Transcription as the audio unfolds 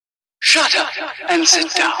Shut up and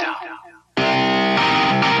sit down.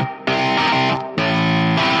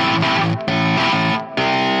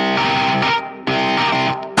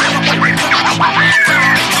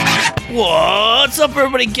 What's up,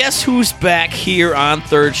 everybody? Guess who's back here on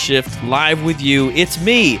Third Shift, live with you? It's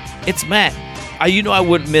me. It's Matt. You know I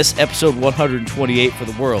wouldn't miss episode 128 for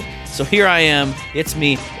the world. So here I am. It's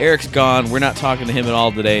me. Eric's gone. We're not talking to him at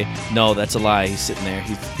all today. No, that's a lie. He's sitting there.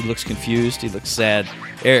 He looks confused. He looks sad.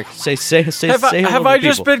 Eric, say hello Have to I people.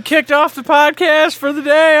 just been kicked off the podcast for the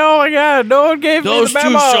day? Oh my god! No one gave Those me the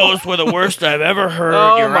two memo. shows were the worst I've ever heard.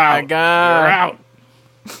 Oh You're my out. god! You're out.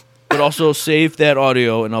 But also save that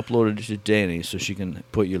audio and upload it to Danny so she can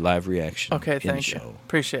put your live reaction Okay, in the thank show. you.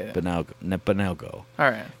 Appreciate it. But now go.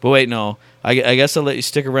 All right. But wait, no. I guess I'll let you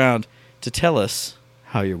stick around to tell us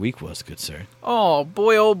how your week was, good sir. Oh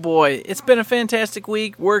boy! It's been a fantastic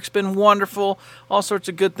week. Work's been wonderful. All sorts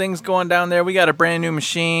of good things going down there. We got a brand new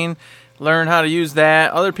machine. Learn how to use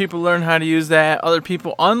that. Other people learn how to use that. Other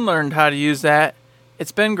people unlearned how to use that.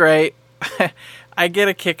 It's been great. I get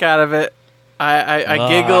a kick out of it. I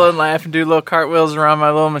giggle and laugh and do little cartwheels around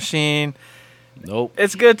my little machine. Nope.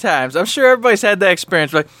 It's good times. I'm sure everybody's had that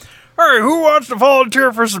experience. Like, hey, who wants to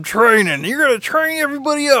volunteer for some training? You're going to train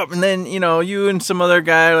everybody up. And then, you and some other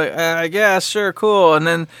guy are like, I guess, sure, cool. And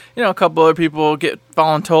then, a couple other people get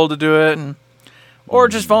voluntold to do it. Or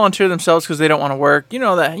just volunteer themselves because they don't want to work. You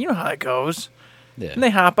know how that goes. Yeah. And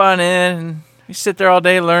they hop on in and you sit there all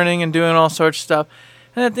day learning and doing all sorts of stuff.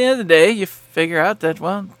 And at the end of the day, you figure out that,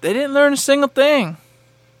 well, they didn't learn a single thing.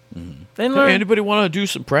 Mm-hmm. They didn't learn. Hey, anybody want to do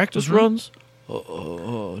some practice runs?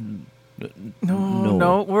 No,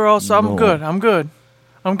 we're all. No. I'm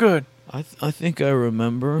good. I think I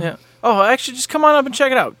remember. Yeah. Oh, actually, just come on up and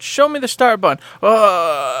check it out. Show me the start button.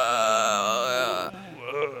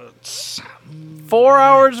 4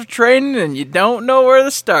 hours of training and you don't know where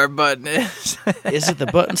the start button is. Is it the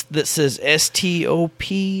button that says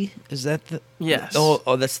STOP? Is that the? Yes.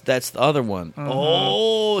 Oh, that's the other one.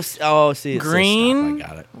 Mhm. See, it Green, says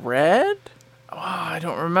stop. I got it. red. Oh, I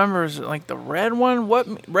don't remember. Is it like the red one? What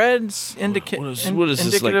red's What is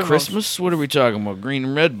this, like Christmas? What are we talking about? Green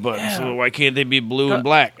and red buttons. Yeah. So why can't they be blue and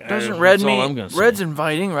black? Doesn't That's red all I'm mean gonna say. red's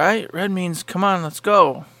inviting, right? Red means come on, let's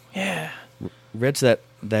go. Yeah. Red's that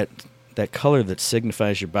color that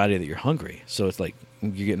signifies your body that you're hungry. So it's like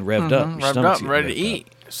you're getting revved up. Your Revved stomach's up, getting ready to revved eat.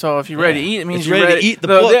 up. So if you're ready to eat, it means It's you're ready to eat the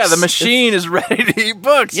books. Yeah, the machine is ready to eat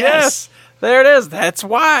books. Yes. There it is. That's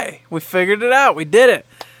why. We figured it out. We did it.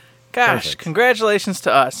 Gosh, Perfect. congratulations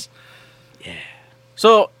to us. Yeah.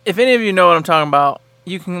 So if any of you know what I'm talking about,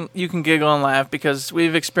 you can giggle and laugh because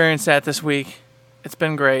we've experienced that this week. It's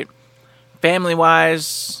been great.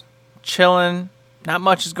 Family-wise, chilling. Not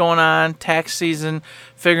much is going on. Tax season,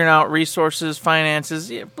 figuring out resources,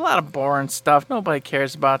 finances. Yeah, a lot of boring stuff. Nobody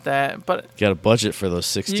cares about that. But Got a budget for those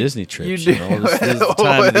 6 Disney trips. you You do. know? This is the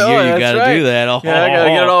time of the year you That's got to right. do that. Oh, yeah, I gotta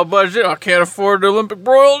get it all budgeted. I can't afford the Olympic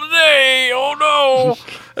broil today. Oh no,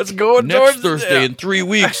 that's going Next towards Thursday in 3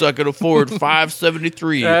 weeks, I can afford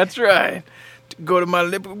 $573. That's right. To go to my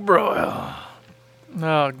Olympic broil.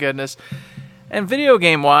 Oh goodness. And video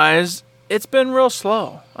game wise, it's been real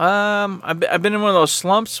slow. I've been in one of those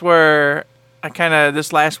slumps where I kind of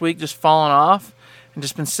this last week just fallen off and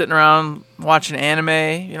just been sitting around watching anime.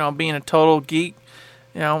 Being a total geek.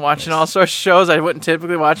 Watching all sorts of shows I wouldn't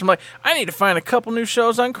typically watch. I'm like, I need to find a couple new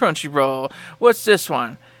shows on Crunchyroll. What's this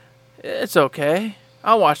one? It's okay.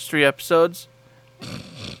 I'll watch 3 episodes.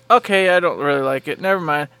 Okay, I don't really like it. Never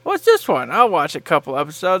mind. What's this one? I'll watch a couple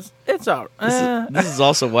episodes. It's all right. This is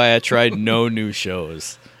also why I tried no new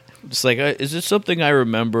shows. Just like, is this something I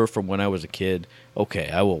remember from when I was a kid? Okay,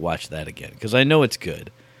 I will watch that again because I know it's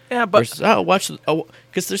good. Yeah, but Versus, I'll watch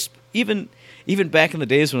because there's even back in the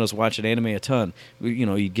days when I was watching anime a ton.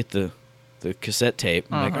 You get the cassette tape.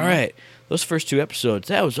 I'm like, all right, those first 2 episodes,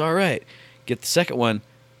 that was all right. Get the second one.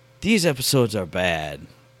 These episodes are bad.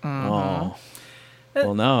 Oh,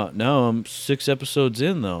 well now I'm 6 episodes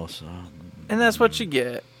in though. So. and that's what you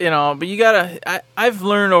get, But you gotta. I've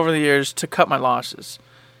learned over the years to cut my losses.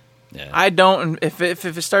 Yeah. I don't. If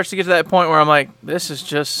it starts to get to that point where I'm like, this is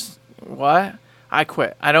just what, I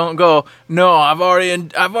quit. I don't go. No, I've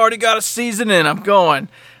already got a season in. I'm going.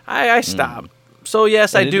 I stop. So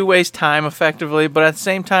yes, I do waste time effectively, but at the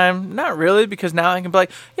same time, not really, because now I can be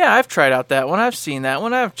like, yeah, I've tried out that one, I've seen that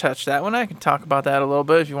one, I've touched that one. I can talk about that a little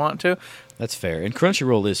bit if you want to. That's fair. And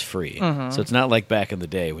Crunchyroll is free. Mm-hmm. So it's not like back in the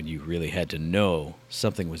day when you really had to know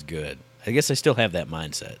something was good. I guess I still have that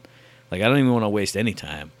mindset. Like, I don't even want to waste any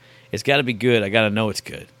time. It's got to be good. I got to know it's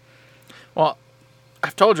good. Well,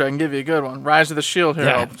 I've told you I can give you a good one. Rise of the Shield Hero.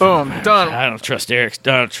 Yeah. Boom. Done. I don't trust Eric's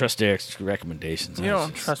recommendations. You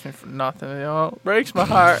don't trust me for nothing. Breaks my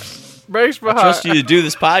heart. Breaks my I heart. trust you to do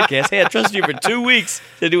this podcast. Hey, I trusted you for 2 weeks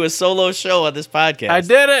to do a solo show on this podcast. I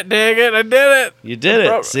did it, dig it. I did it. You did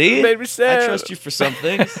it. See? It made me sad. I trust you for some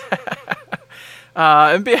things.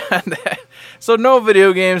 And beyond that, so no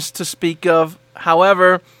video games to speak of.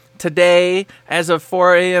 However, today, as of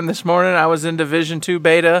 4 a.m. this morning, I was in Division 2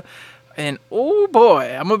 beta. And, oh,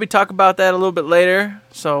 boy, I'm going to be talking about that a little bit later.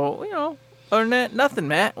 So, other than that, nothing,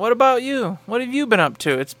 Matt. What about you? What have you been up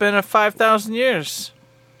to? It's been a 5,000 years.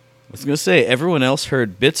 I was going to say, everyone else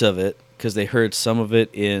heard bits of it because they heard some of it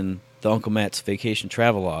in the Uncle Matt's Vacation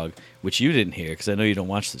Travelogue, which you didn't hear because I know you don't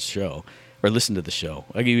watch the show or listen to the show.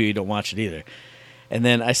 I give you don't watch it either. And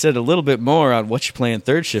then I said a little bit more on What You Playing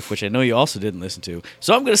Third Shift, which I know you also didn't listen to.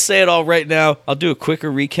 So I'm going to say it all right now. I'll do a quicker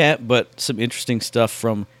recap, but some interesting stuff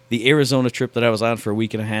from the Arizona trip that I was on for a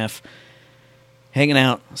week and a half. Hanging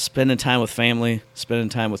out, spending time with family, spending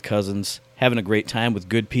time with cousins, having a great time with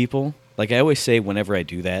good people. Like I always say whenever I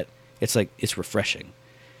do that, it's refreshing.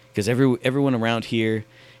 Because everyone around here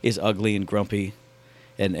is ugly and grumpy,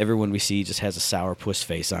 and everyone we see just has a sourpuss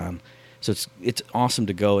face on. So it's awesome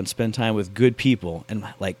to go and spend time with good people and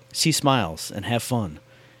like see smiles and have fun.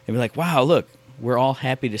 And be like, wow, look, we're all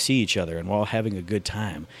happy to see each other and we're all having a good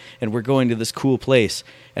time. And we're going to this cool place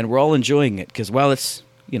and we're all enjoying it because while it's,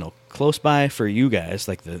 close by for you guys,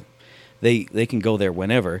 like they can go there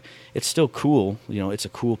whenever, it's still cool. It's a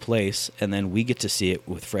cool place. And then we get to see it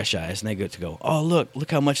with fresh eyes and they get to go, oh,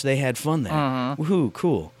 look how much they had fun there. Woohoo,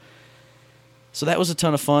 cool. So that was a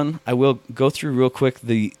ton of fun. I will go through real quick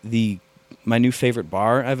my new favorite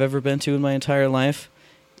bar I've ever been to in my entire life.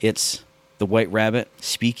 It's the White Rabbit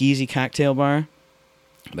Speakeasy Cocktail Bar.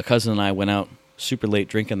 My cousin and I went out super late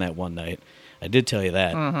drinking that one night. I did tell you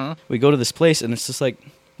that. We go to this place, and it's just like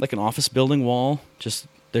an office building wall. Just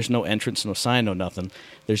there's no entrance, no sign, no nothing.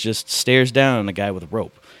 There's just stairs down and a guy with a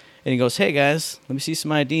rope. And he goes, hey, guys, let me see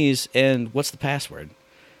some IDs, and what's the password?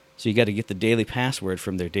 So you got to get the daily password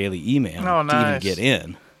from their daily email to even get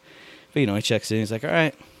in. But, he checks in. He's like, all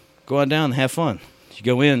right, go on down and have fun. You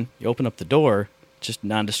go in, you open up the door, just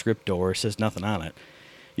nondescript door, says nothing on it.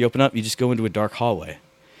 You open up, you just go into a dark hallway.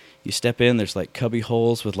 You step in, there's like cubby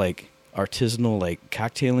holes with like artisanal like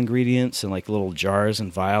cocktail ingredients and like little jars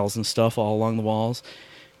and vials and stuff all along the walls.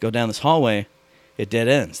 Go down this hallway, it dead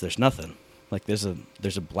ends. There's nothing. Like there's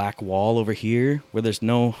a black wall over here where there's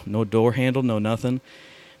no door handle, no nothing.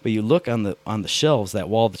 But you look on the shelves, that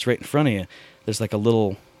wall that's right in front of you, there's like a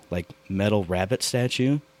little like metal rabbit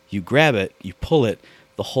statue. You grab it, you pull it,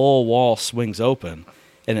 the whole wall swings open,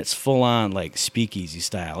 and it's full on like speakeasy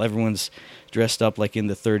style. Everyone's dressed up like in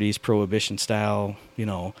the 30s Prohibition style,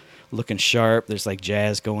 looking sharp. There's like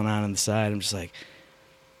jazz going on the side. I'm just like,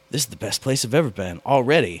 this is the best place I've ever been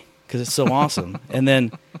already because it's so awesome. And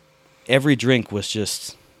then every drink was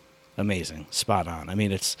just amazing, spot on. I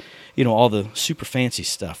mean, it's, all the super fancy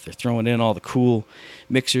stuff. They're throwing in all the cool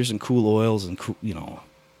mixers and cool oils and,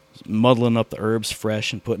 muddling up the herbs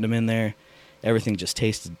fresh and putting them in there. Everything just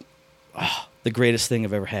tasted the greatest thing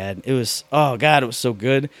I've ever had. It was, oh, God, it was so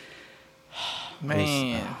good.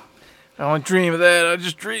 Man, I don't dream of that. I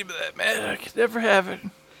just dream of that, man. I could never have it.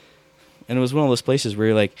 And it was one of those places where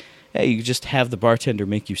you're like, hey, you just have the bartender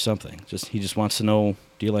make you something. He just wants to know,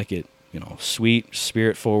 do you like it, sweet,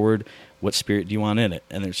 spirit forward? What spirit do you want in it?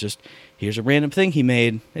 And there's just, here's a random thing he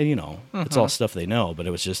made. And, it's all stuff they know, but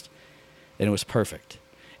it was just, and it was perfect.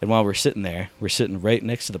 And while we're sitting there, we're sitting right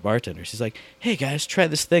next to the bartender. He's like, hey, guys, try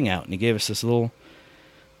this thing out. And he gave us this little,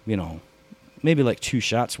 maybe like 2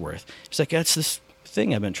 shots worth. He's like, that's this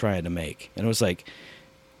thing I've been trying to make. And it was like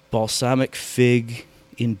balsamic fig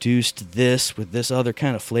induced this with this other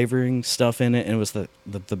kind of flavoring stuff in it. And it was the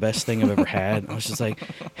best thing I've ever had. I was just like,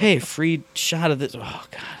 hey, free shot of this. Oh,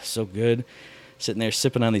 God, so good. Sitting there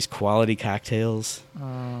sipping on these quality cocktails.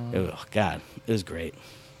 Oh, God, it was great.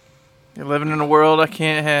 You're living in a world I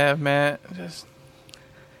can't have, Matt.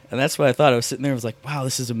 And that's what I thought. I was sitting there, I was like, wow,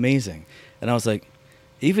 this is amazing. And I was like,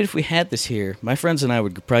 even if we had this here, my friends and I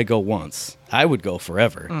would probably go once. I would go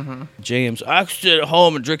forever. James, I could sit at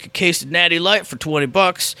home and drink a case of Natty Light for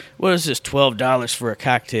 $20. What is this, $12 for a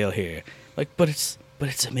cocktail here? Like, but it's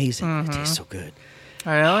amazing. It tastes so good.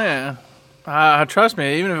 Hell yeah. Trust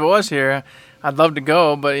me, even if it was here, I'd love to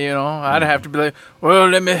go, but, I'd have to be like, well,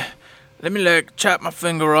 let me like chop my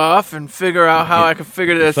finger off and figure out how I can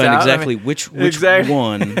figure this find out. Exactly which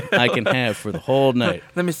one I can have for the whole night.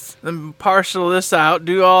 Let me parcel this out,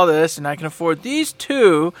 do all this, and I can afford these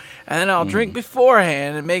 2, and then I'll drink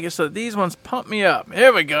beforehand and make it so that these ones pump me up.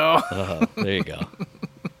 Here we go. There you go.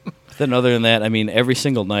 Then other than that, I mean, every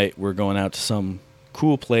single night we're going out to some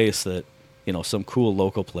cool place that, some cool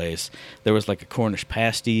local place. There was like a Cornish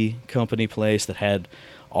pasty company place that had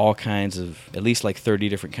all kinds of, at least like 30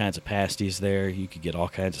 different kinds of pasties there. You could get all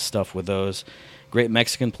kinds of stuff with those. Great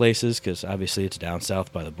Mexican places, because obviously it's down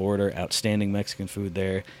south by the border. Outstanding Mexican food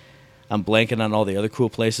there. I'm blanking on all the other cool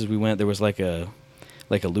places we went. There was like a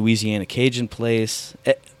Louisiana Cajun place.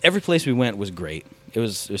 Every place we went was great. It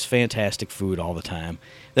was fantastic food all the time.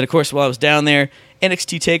 Then, of course, while I was down there,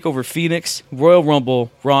 NXT TakeOver Phoenix, Royal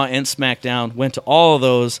Rumble, Raw, and SmackDown. Went to all of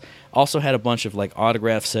those. Also had a bunch of like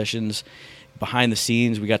autograph sessions behind the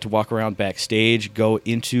scenes. We got to walk around backstage, go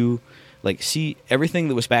into see everything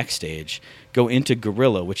that was backstage, go into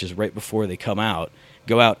Gorilla, which is right before they come out,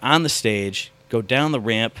 go out on the stage, go down the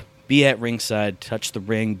ramp, be at ringside, touch the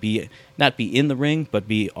ring, not be in the ring, but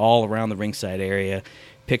be all around the ringside area,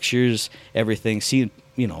 pictures, everything, seeing,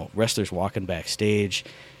 wrestlers walking backstage.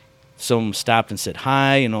 Some stopped and said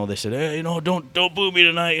hi, they said, hey, don't boo me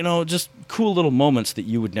tonight, just cool little moments that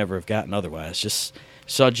you would never have gotten otherwise. Just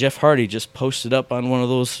saw Jeff Hardy just posted up on one of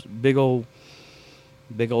those big old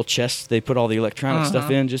chests they put all the electronic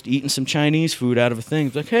stuff in, just eating some Chinese food out of a thing.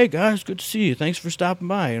 It's like, hey guys, good to see you. Thanks for stopping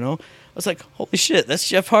by, I was like, holy shit, that's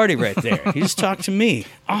Jeff Hardy right there. He just talked to me.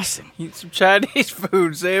 Awesome. Eat some Chinese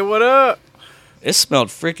food. Say what up. It smelled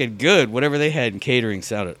freaking good. Whatever they had in catering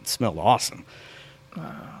smelled awesome.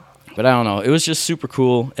 But I don't know. It was just super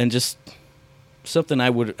cool and just something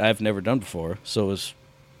I've never done before. So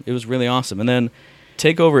it was really awesome. And then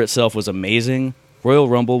TakeOver itself was amazing. Royal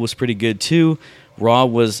Rumble was pretty good too. Raw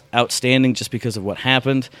was outstanding just because of what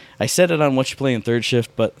happened. I said it on What You Play in Third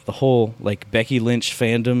Shift, but the whole Becky Lynch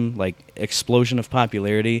fandom, explosion of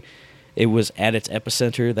popularity, it was at its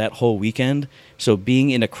epicenter that whole weekend. So being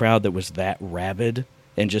in a crowd that was that rabid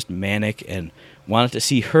and just manic and wanted to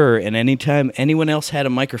see her, and anytime anyone else had a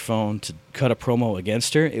microphone to cut a promo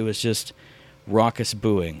against her, it was just raucous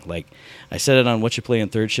booing. I said it on What You Play in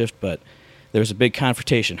Third Shift, but there was a big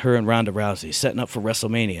confrontation, her and Ronda Rousey, setting up for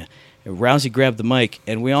WrestleMania. And Rousey grabbed the mic,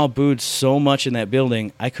 and we all booed so much in that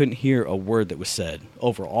building, I couldn't hear a word that was said.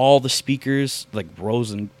 Over all the speakers,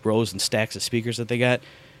 rows and stacks of speakers that they got,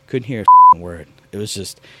 couldn't hear a word. It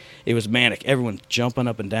was manic. Everyone jumping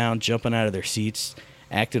up and down, jumping out of their seats,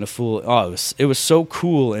 acting a fool. Oh, it was so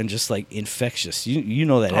cool and just infectious. You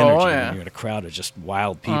know that energy when you're in a crowd of just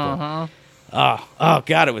wild people. Oh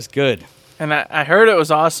God, it was good. And I heard it was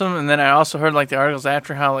awesome, and then I also heard the articles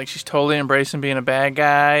after how she's totally embracing being a bad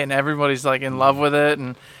guy, and everybody's in love with it,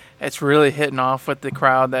 and it's really hitting off with the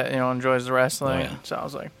crowd that enjoys the wrestling. Oh, yeah. So I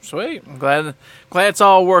was like, sweet. I'm glad it's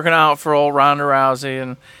all working out for old Ronda Rousey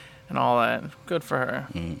and all that. Good for her.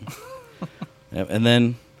 And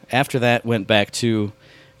then after that, went back to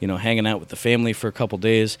hanging out with the family for a couple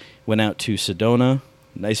days. Went out to Sedona,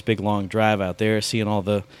 nice big long drive out there, seeing all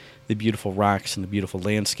the beautiful rocks and the beautiful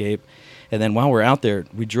landscape. And then while we're out there,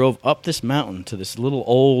 we drove up this mountain to this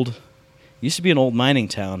little used to be an old mining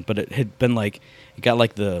town, but it had been it got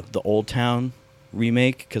the Old Town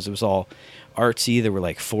remake because it was all artsy. There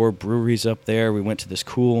were 4 breweries up there. We went to this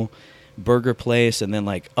cool burger place, and then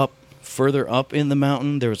further up in the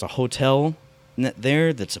mountain, there was a hotel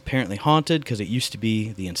there that's apparently haunted because it used to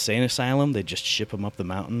be the insane asylum. They just ship them up the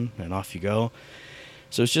mountain, and off you go.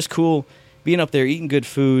 So it's just cool being up there, eating good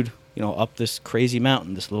food, up this crazy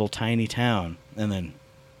mountain, this little tiny town, and then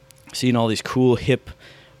seeing all these cool, hip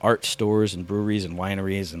art stores and breweries and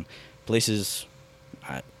wineries and places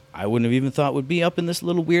I wouldn't have even thought would be up in this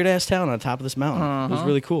little weird-ass town on top of this mountain. It was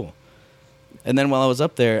really cool. And then while I was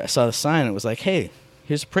up there, I saw the sign, and it was like, hey,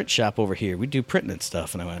 here's a print shop over here. We do printing and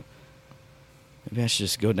stuff. And I went, maybe I should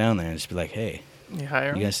just go down there and just be like, hey, you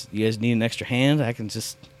guys need an extra hand? I can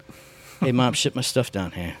just, hey, Mom, ship my stuff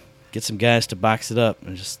down here. Get some guys to box it up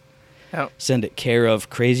and just send it care of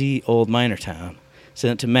Crazy Old Miner Town.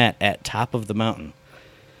 Send it to Matt at Top of the Mountain.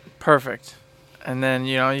 Perfect. And then,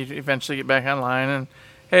 you eventually get back online and,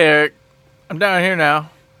 hey, Eric, I'm down here now.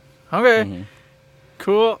 Okay. Mm-hmm.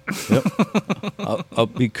 Cool. Yep. I'll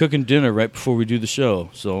be cooking dinner right before we do the show,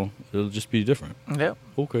 so it'll just be different. Yep.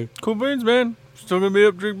 Okay. Cool beans, man. Still going to be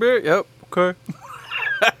up, drink beer? Yep. Okay.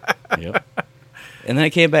 Yep. And then I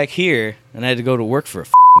came back here, and I had to go to work for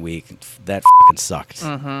a week. That sucked.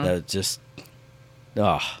 Mm-hmm. That just,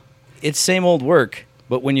 it's same old work,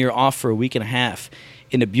 but when you're off for a week and a half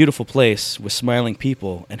in a beautiful place with smiling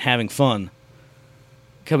people and having fun,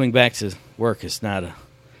 coming back to work is not a...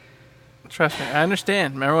 Trust me, I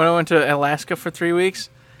understand. Remember when I went to Alaska for 3 weeks?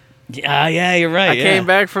 Yeah, you're right. I came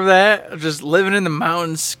back from that, just living in the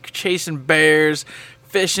mountains, chasing bears,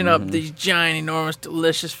 fishing up these giant, enormous,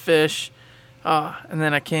 delicious fish. And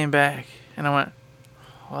then I came back, and I went,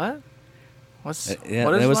 what?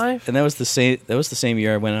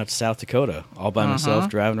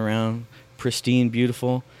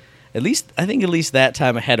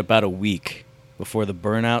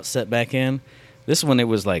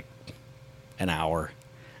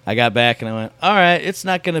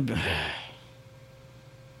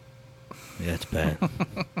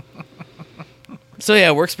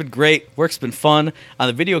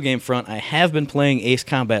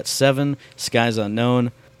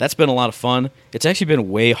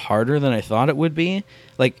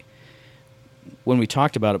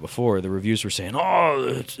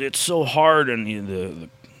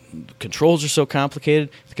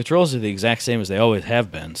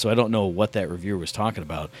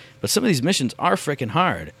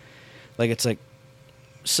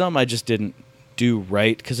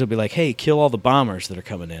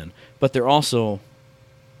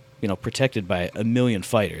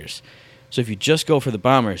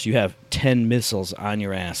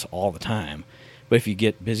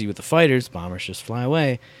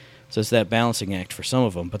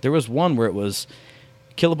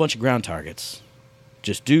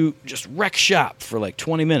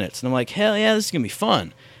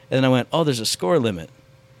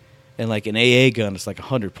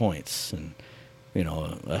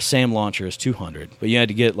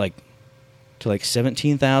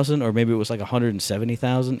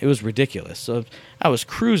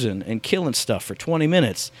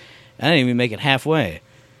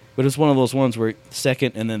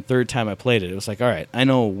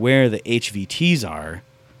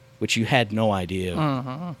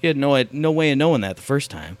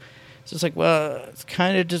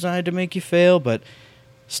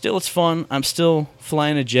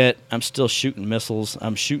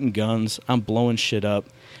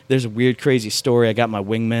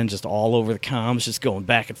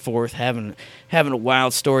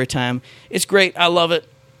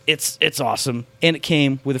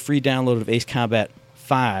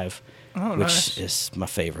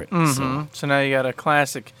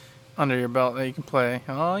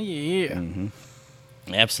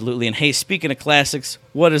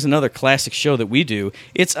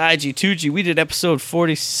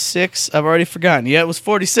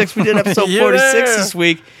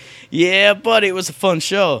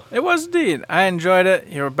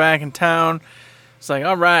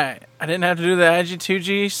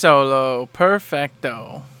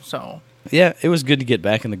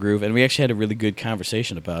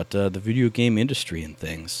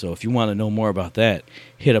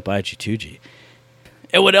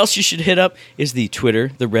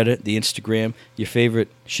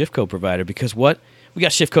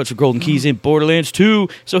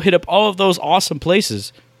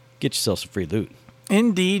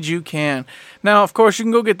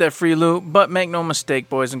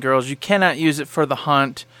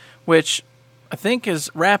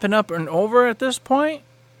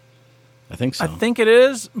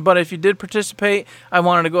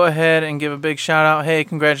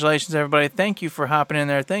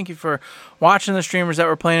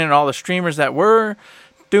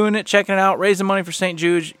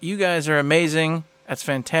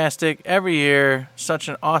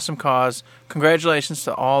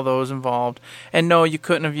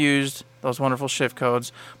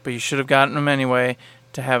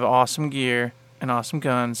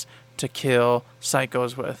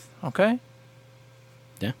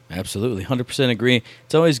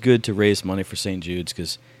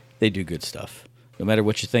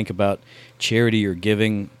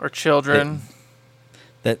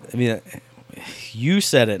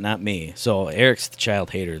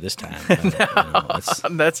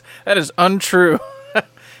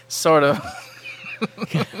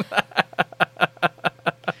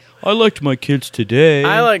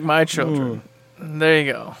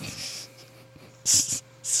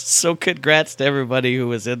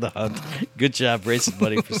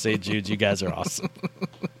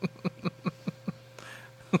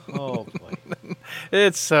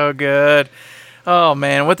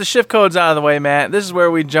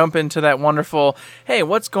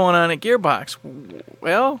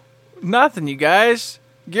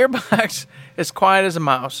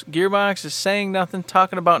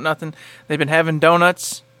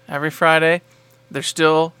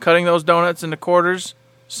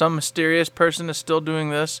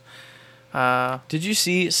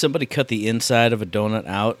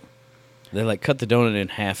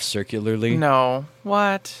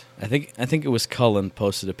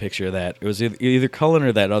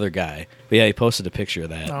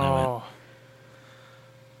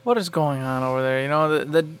 What is going on over there? You know,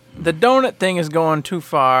 the donut thing is going too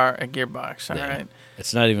far at Gearbox. All right.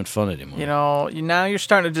 It's not even fun anymore. You know, now you're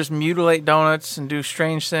starting to just mutilate donuts and do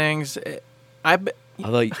strange things.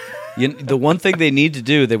 Although, the one thing they need to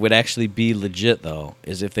do that would actually be legit, though,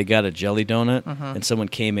 is if they got a jelly donut and someone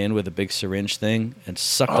came in with a big syringe thing and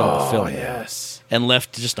sucked all the film yes. and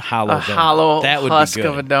left just a hollow donut. Hollow that would husk be good.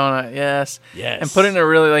 of a donut, yes. Yes. And put it in a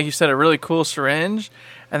really, like you said, a really cool syringe,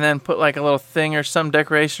 and then put like a little thing or some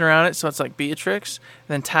decoration around it so it's like Beatrix,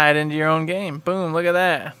 and then tie it into your own game. Boom, look at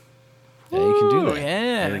that. Yeah, you can do Ooh, that.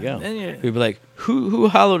 yeah. There you go. Then You'd be like, who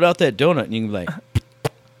hollowed out that donut? And you can be like,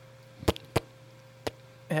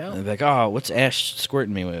 and they'd be like, oh, what's Ash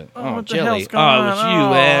squirting me with? Oh, what the jelly. hell's going Oh, it's on?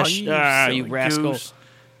 you, Ash. You You silly rascal. goose.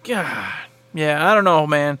 God. Yeah, I don't know,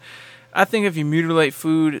 man. I think if you mutilate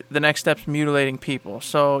food, the next step's mutilating people.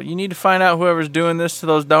 So you need to find out whoever's doing this to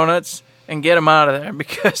those donuts and get them out of there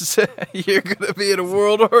because you're going to be in a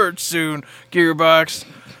world of hurt soon, Gearbox.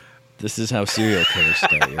 This is how serial killers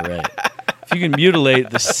start. You're right. If you can mutilate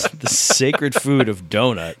the sacred food of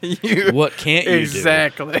donut, what can't you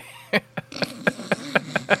Exactly. do?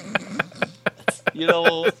 You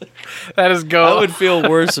know, That is go. I would feel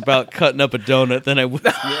worse about cutting up a donut than I would.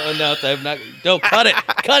 No, I'm not. No, cut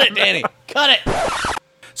it, Danny, cut it.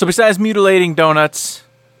 So besides mutilating donuts,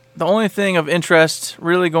 the only thing of interest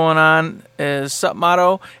really going on is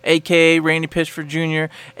Submotto, a.k.a. Randy Pitchford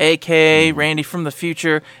Jr., a.k.a. Randy from the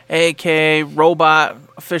future, a.k.a. Robot,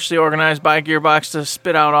 officially organized by Gearbox to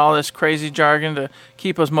spit out all this crazy jargon to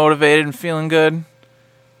keep us motivated and feeling good.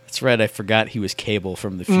 That's right. I forgot he was Cable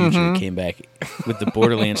from the future. Came back with the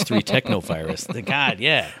Borderlands 3 techno virus. God,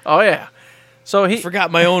 yeah. Oh, yeah. So I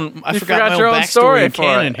forgot my own. I you forgot my your own own backstory story and for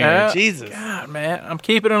canon it. here. Yeah. Jesus. God, man, I'm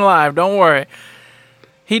keeping it alive. Don't worry.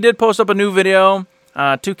 He did post up a new video.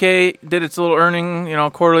 2K did its little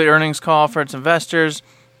quarterly earnings call for its investors,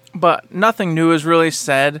 but nothing new is really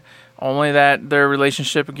said. Only that their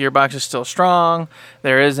relationship with Gearbox is still strong.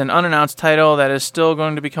 There is an unannounced title that is still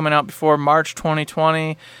going to be coming out before March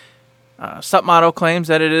 2020. Submotto claims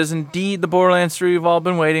that it is indeed the Borderlands 3 we've all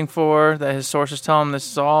been waiting for, that his sources tell him this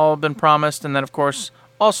has all been promised, and then, of course,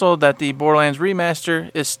 also that the Borderlands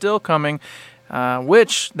remaster is still coming,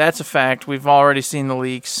 which, that's a fact. We've already seen the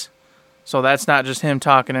leaks, so that's not just him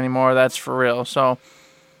talking anymore. That's for real. So,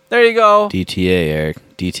 there you go. DTA, Eric.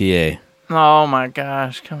 DTA. Oh, my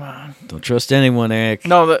gosh. Come on. Don't trust anyone, Eric.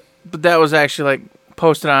 No, but that was actually, like,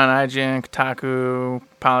 posted on IGN, Kotaku,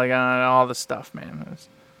 Polygon, all the stuff, man.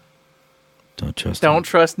 Don't trust. Don't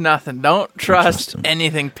trust nothing. Don't trust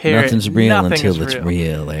anything, period. Nothing's real Nothing until is it's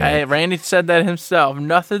real, Eric. Hey, Randy said that himself.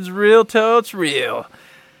 Nothing's real till it's real.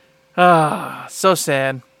 Ah, so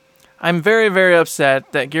sad. I'm very, very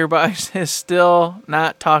upset that Gearbox is still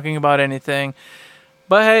not talking about anything.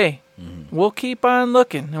 But hey, we'll keep on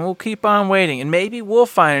looking and we'll keep on waiting. And maybe we'll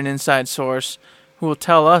find an inside source who will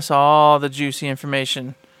tell us all the juicy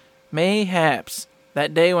information. Mayhaps.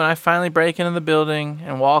 That day when I finally break into the building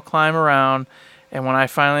and wall climb around, and when I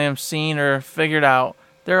finally am seen or figured out,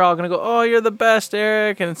 they're all going to go, oh, you're the best,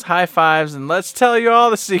 Eric, and it's high fives, and let's tell you all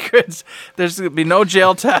the secrets. There's going to be no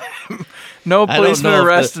jail time, no policeman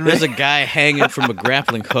arresting me. There's a guy hanging from a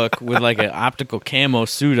grappling hook with like an optical camo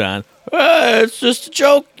suit on. It's just a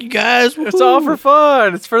joke, you guys. It's all for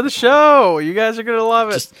fun. It's for the show. You guys are going to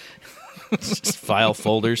love it. Just file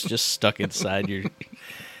folders just stuck inside your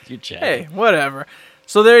chat. Hey, whatever.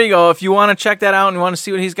 So there you go. If you want to check that out and you want to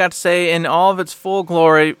see what he's got to say in all of its full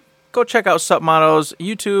glory, go check out Submotto's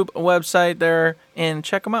YouTube website there and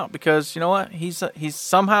check him out because you know what? He's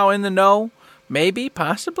somehow in the know. Maybe,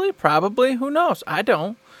 possibly, probably. Who knows? I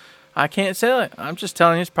don't. I can't say it. I'm just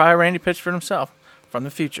telling you it's probably Randy Pitchford himself from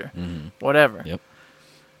the future. Whatever. Yep.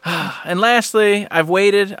 And lastly, I've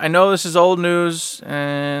waited. I know this is old news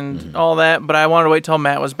and all that, but I wanted to wait till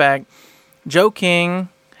Matt was back. Joe King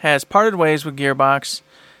has parted ways with Gearbox.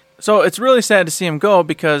 So it's really sad to see him go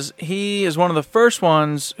because he is one of the first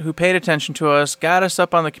ones who paid attention to us, got us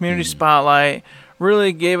up on the community spotlight,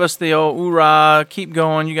 really gave us the old hoorah, keep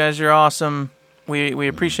going, you guys are awesome, we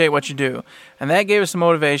appreciate what you do. And that gave us the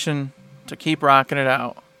motivation to keep rocking it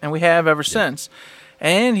out. And we have ever since.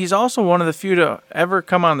 And he's also one of the few to ever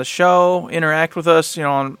come on the show, interact with us,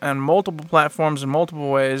 on multiple platforms in multiple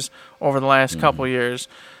ways over the last couple years.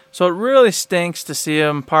 So it really stinks to see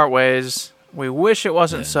him part ways. We wish it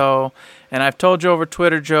wasn't so. And I've told you over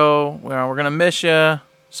Twitter, Joe, we're going to miss you.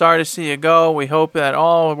 Sorry to see you go. We hope that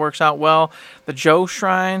all works out well. The Joe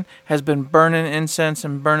Shrine has been burning incense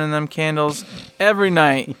and burning them candles every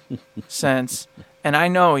night since. And I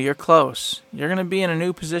know you're close. You're going to be in a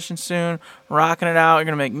new position soon, rocking it out. You're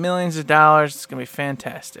going to make millions of dollars. It's going to be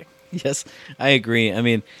fantastic. Yes, I agree. I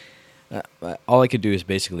mean, all I could do is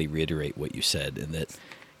basically reiterate what you said, and that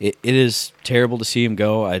it is terrible to see him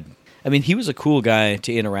go. I mean, he was a cool guy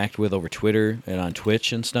to interact with over Twitter and on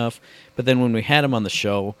Twitch and stuff, but then when we had him on the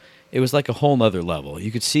show, it was like a whole nother level.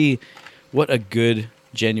 You could see what a good,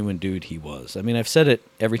 genuine dude he was. I mean, I've said it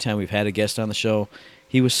every time we've had a guest on the show.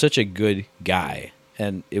 He was such a good guy,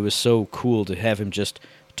 and it was so cool to have him just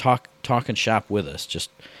talking shop with us, just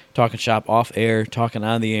talking shop off air, talking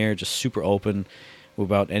on the air, just super open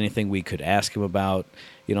about anything we could ask him about.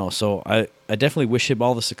 So I definitely wish him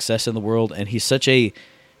all the success in the world, and he's such a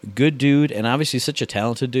good dude, and obviously such a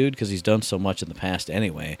talented dude because he's done so much in the past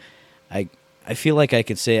anyway. I feel like I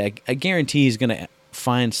could say I guarantee he's going to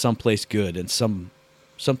find someplace good and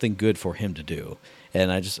something good for him to do,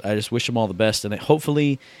 and I just wish him all the best, and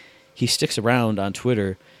hopefully he sticks around on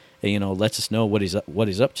Twitter and lets us know what he's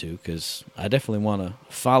up to, because I definitely want to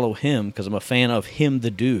follow him because I'm a fan of him,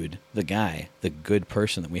 the dude, the guy, the good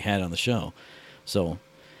person that we had on the show. So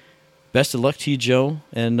best of luck to you, Joe,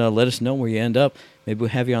 and let us know where you end up. Maybe we'll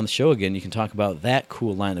have you on the show again. You can talk about that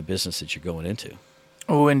cool line of business that you're going into.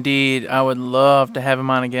 Oh, indeed. I would love to have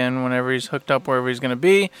him on again whenever he's hooked up wherever he's going to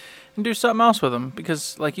be and do something else with him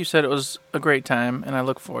because, like you said, it was a great time, and I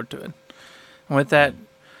look forward to it. And with that,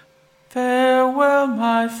 farewell,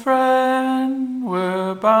 my friend.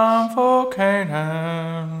 We're bound for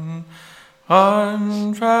Canaan.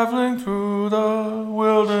 I'm traveling through the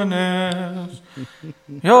wilderness.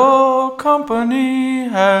 Your company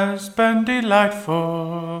has been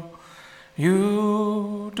delightful.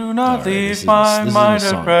 You do not leave my mind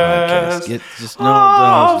at rest. Come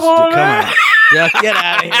on. Get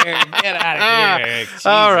out of here. Get out of here. Jesus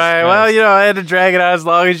all right. Christ. Well, I had to drag it out as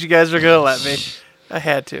long as you guys were going to let me. I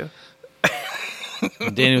had to.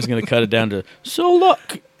 Danny was going to cut it down to, so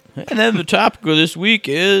look. And then the topic of this week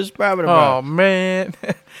is... Oh, man.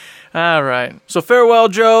 All right. So farewell,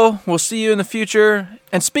 Joe. We'll see you in the future.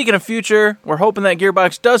 And speaking of future, we're hoping that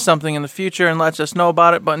Gearbox does something in the future and lets us know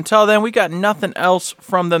about it. But until then, we got nothing else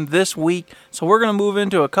from them this week. So we're going to move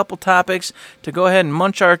into a couple topics to go ahead and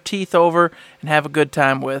munch our teeth over and have a good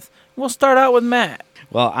time with. We'll start out with Matt.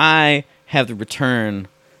 Well, I have the return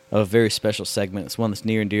of a very special segment. It's one that's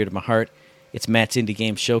near and dear to my heart. It's Matt's Indie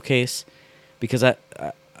Game Showcase. Because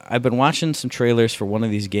I've been watching some trailers for one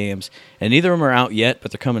of these games, and neither of them are out yet,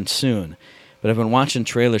 but they're coming soon. But I've been watching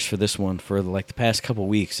trailers for this one for like the past couple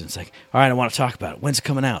weeks, and it's like, all right, I want to talk about it. When's it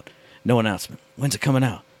coming out? No announcement. When's it coming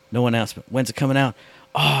out? No announcement. When's it coming out?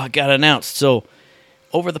 Oh, it got announced. So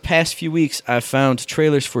over the past few weeks, I've found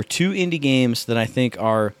trailers for 2 indie games that I think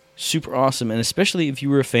are super awesome, and especially if you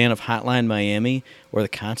were a fan of Hotline Miami or the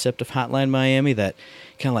concept of Hotline Miami, that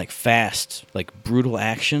kind of like fast, like brutal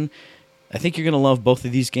action. I think you're going to love both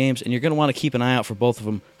of these games, and you're going to want to keep an eye out for both of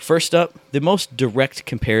them. First up, the most direct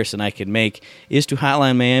comparison I could make is to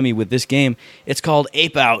Hotline Miami with this game. It's called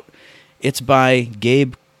Ape Out. It's by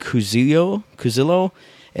Gabe Cuzzillo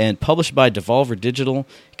and published by Devolver Digital,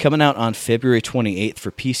 coming out on February 28th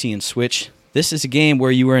for PC and Switch. This is a game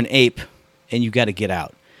where you are an ape, and you got to get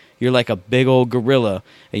out. You're like a big old gorilla,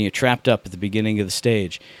 and you're trapped up at the beginning of the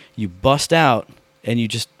stage. You bust out, and you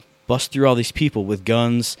just bust through all these people with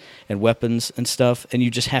guns and weapons and stuff, and you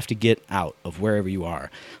just have to get out of wherever you are.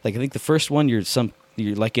 Like, I think the first one, you're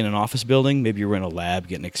like in an office building. Maybe you're in a lab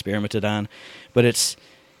getting experimented on. But it's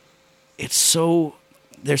so...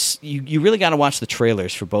 You really got to watch the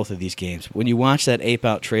trailers for both of these games. When you watch that Ape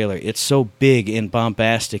Out trailer, it's so big and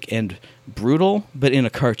bombastic and brutal, but in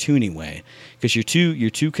a cartoony way. Because your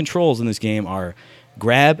two controls in this game are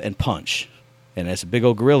grab and punch. And as a big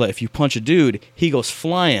old gorilla, if you punch a dude, he goes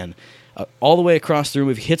flying all the way across the room.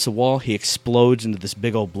 If he hits a wall, he explodes into this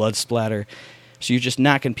big old blood splatter. So you're just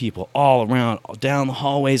knocking people all around, down the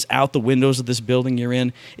hallways, out the windows of this building you're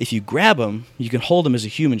in. If you grab them, you can hold them as a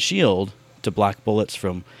human shield to block bullets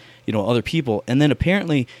from, other people. And then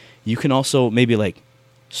apparently you can also maybe like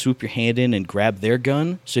swoop your hand in and grab their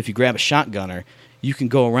gun. So if you grab a shotgunner, you can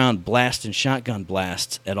go around blasting shotgun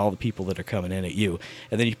blasts at all the people that are coming in at you.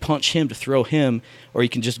 And then you punch him to throw him, or you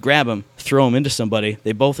can just grab him, throw him into somebody.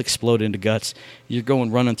 They both explode into guts. You're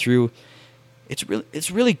going running through.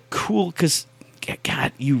 It's really cool because,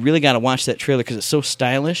 God, you really got to watch that trailer because it's so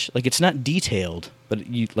stylish. Like, it's not detailed, but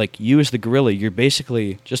you as the gorilla, you're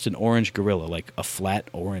basically just an orange gorilla, like a flat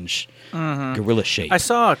orange gorilla shape. I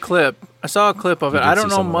saw a clip of it. I don't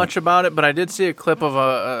know much about it, but I did see a clip of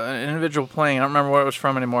an individual playing. I don't remember where it was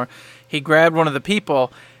from anymore. He grabbed one of the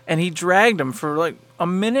people, and he dragged him for like a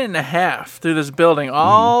minute and a half through this building,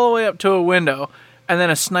 all the way up to a window, and then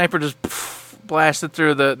a sniper just blasted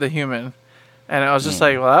through the human. And I was just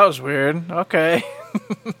like, well, that was weird. Okay.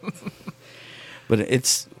 But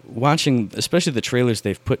it's watching, especially the trailers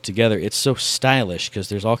they've put together, it's so stylish because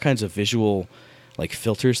there's all kinds of visual like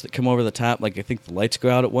filters that come over the top. Like I think the lights go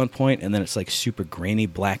out at one point, and then it's like super grainy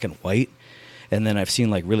black and white. And then I've seen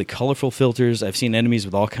like really colorful filters. I've seen enemies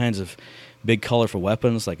with all kinds of big colorful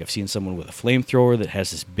weapons. Like I've seen someone with a flamethrower that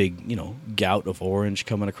has this big, gout of orange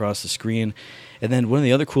coming across the screen. And then one of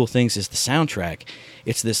the other cool things is the soundtrack.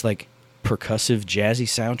 It's this like percussive, jazzy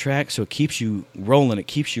soundtrack, so it keeps you rolling, it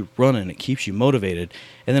keeps you running, it keeps you motivated.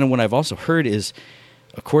 And then what I've also heard is,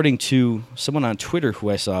 according to someone on Twitter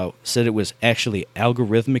who I saw, said it was actually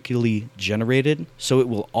algorithmically generated, so it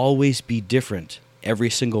will always be different.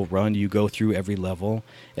 Every single run you go through, every level,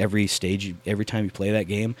 every stage, every time you play that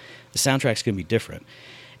game, the soundtrack's going to be different.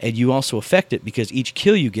 And you also affect it because each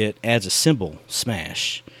kill you get adds a cymbal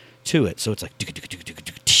smash to it. So it's like...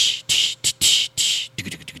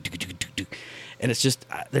 And it's just,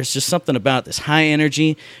 there's just something about this high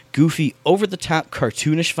energy, goofy, over-the-top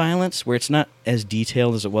cartoonish violence where it's not as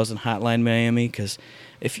detailed as it was in Hotline Miami, because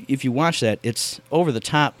if you watch that, it's over the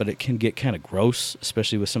top, but it can get kind of gross,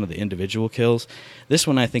 especially with some of the individual kills. This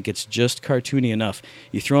one, I think it's just cartoony enough.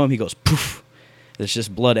 You throw him, he goes poof. There's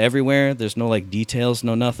just blood everywhere. There's no like details,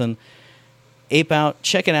 no nothing. Ape Out,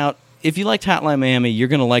 check it out. If you liked Hotline Miami, you're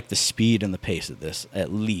going to like the speed and the pace of this,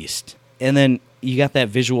 at least. And then you got that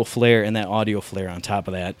visual flair and that audio flair on top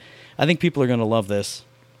of that. I think people are going to love this.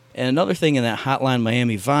 And another thing in that Hotline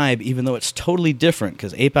Miami vibe, even though it's totally different,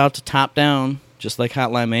 because Ape Out to top down, just like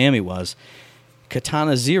Hotline Miami was,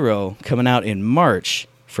 Katana Zero, coming out in March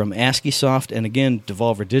from ASCII Soft and again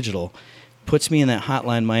Devolver Digital, puts me in that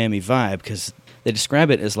Hotline Miami vibe, because they describe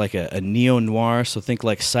it as like a neo-noir, so think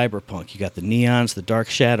like Cyberpunk. You got the neons, the dark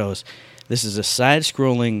shadows. This is a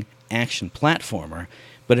side-scrolling action platformer,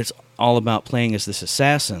 but it's all about playing as this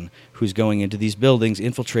assassin who's going into these buildings,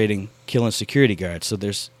 infiltrating, killing security guards. So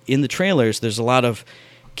in the trailers, there's a lot of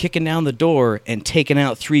kicking down the door and taking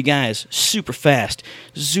out 3 guys super fast,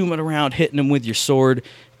 zooming around, hitting them with your sword,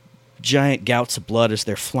 giant gouts of blood as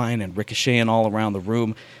they're flying and ricocheting all around the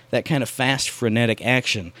room. That kind of fast, frenetic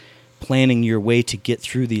action, planning your way to get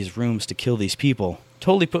through these rooms to kill these people.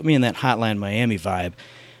 Totally put me in that Hotline Miami vibe.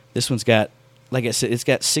 This one's got, like I said, it's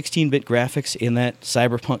got 16-bit graphics in that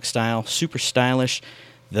cyberpunk style, super stylish.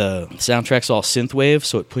 The soundtrack's all synthwave,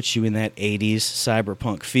 so it puts you in that 80s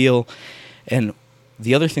cyberpunk feel. And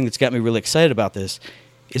the other thing that's got me really excited about this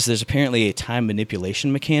is there's apparently a time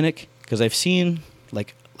manipulation mechanic, because I've seen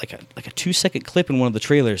like a 2-second clip in one of the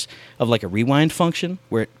trailers of like a rewind function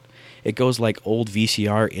where it goes like old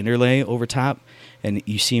VCR interlay over top, and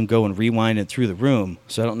you see him go and rewind it through the room.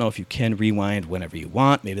 So I don't know if you can rewind whenever you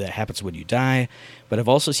want. Maybe that happens when you die. But I've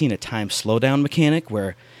also seen a time slowdown mechanic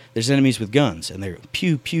where there's enemies with guns, and they're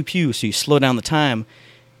pew, pew, pew. So you slow down the time,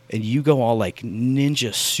 and you go all like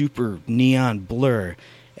ninja super neon blur.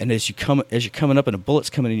 And as you're coming up and a bullet's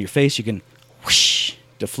coming in your face, you can whoosh,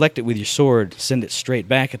 deflect it with your sword, send it straight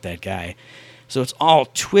back at that guy. So it's all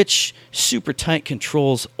twitch, super tight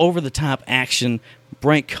controls, over-the-top action,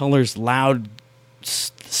 bright colors, loud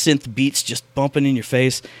synth beats just bumping in your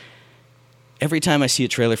face. Every time I see a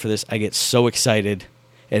trailer for this, I get so excited.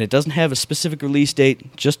 And it doesn't have a specific release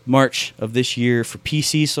date, just March of this year for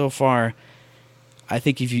PC so far. I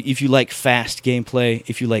think if you like fast gameplay,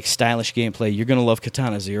 if you like stylish gameplay, you're going to love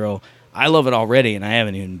Katana Zero. I love it already, and I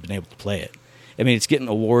haven't even been able to play it. I mean, it's getting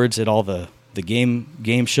awards at all the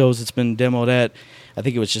game shows it's been demoed at. I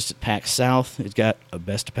think it was just at PAX South. It got a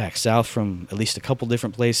Best of PAX South from at least a couple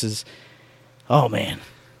different places. Oh, man.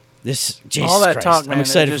 Jesus all that Christ. talk, man, I'm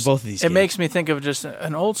excited just, for both of these games. It makes me think of just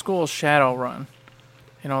an old school Shadowrun.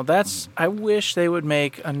 I wish they would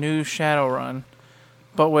make a new Shadowrun,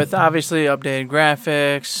 but with obviously updated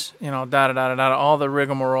graphics, all the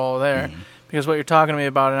rigmarole there. Mm-hmm. Because what you're talking to me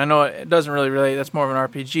about, and I know it doesn't really relate, that's more of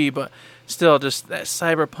an RPG, but still just that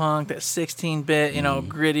cyberpunk, that 16-bit,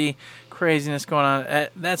 gritty craziness going on,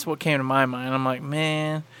 that's what came to my mind. I'm like,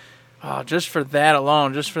 man, just for that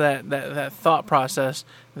alone, just for that thought process,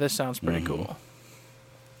 this sounds pretty cool.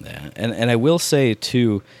 Yeah, and I will say,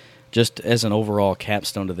 too, just as an overall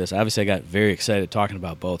capstone to this, obviously I got very excited talking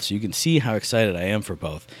about both, so you can see how excited I am for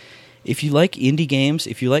both. If you like indie games,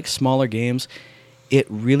 if you like smaller games, it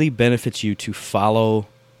really benefits you to follow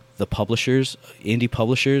the publishers, indie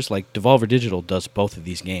publishers, like Devolver Digital does both of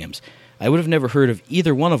these games. I would have never heard of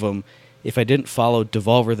either one of them if I didn't follow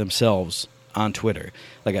Devolver themselves on Twitter.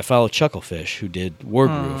 Like I follow Chucklefish, who did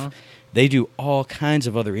Wargroove. They do all kinds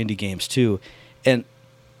of other indie games too. And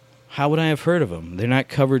how would I have heard of them? They're not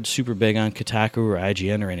covered super big on Kotaku or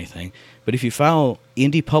IGN or anything. But if you follow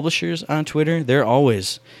indie publishers on Twitter, they're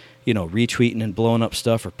always, retweeting and blowing up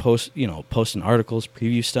stuff or posting articles,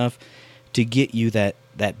 preview stuff to get you that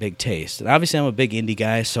that big taste. And obviously I'm a big indie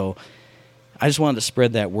guy, so I just wanted to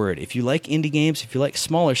spread that word. If you like indie games, if you like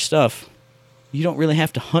smaller stuff, you don't really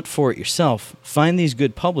have to hunt for it yourself. Find these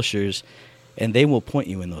good publishers, and they will point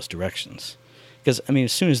you in those directions. Because, I mean,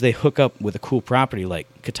 as soon as they hook up with a cool property like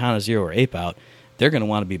Katana Zero or Ape Out, they're going to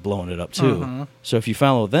want to be blowing it up too. Mm-hmm. So if you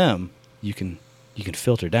follow them, you can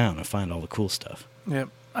filter down and find all the cool stuff. Yep.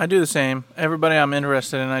 I do the same. Everybody I'm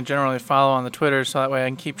interested in, I generally follow on the Twitter, so that way I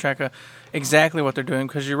can keep track of exactly what they're doing,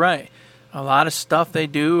 because you're right. A lot of stuff they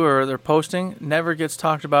do or they're posting never gets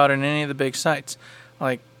talked about in any of the big sites.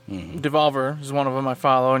 Like, Devolver is one of them I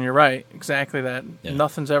follow, and you're right, exactly that. Yeah.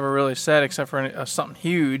 Nothing's ever really said except for something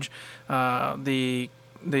huge. The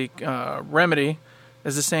Remedy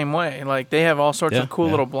is the same way. Like, they have all sorts of cool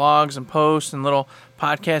little blogs and posts and little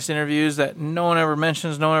podcast interviews that no one ever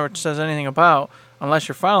mentions, no one ever says anything about, unless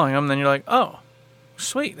you're following them. Then you're like, oh,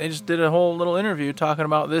 sweet, they just did a whole little interview talking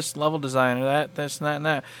about this level design or that, this, and that, and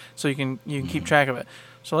that. So you can keep track of it.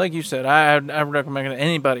 So like you said, I would recommend to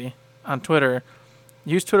anybody on Twitter,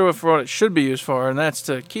 use Twitter for what it should be used for, and that's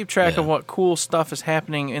to keep track of what cool stuff is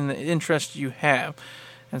happening in the interest you have,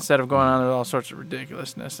 instead of going on with all sorts of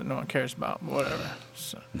ridiculousness that no one cares about. Whatever.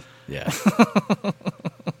 So. Yeah.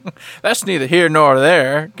 That's neither here nor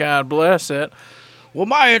there. God bless it. Well,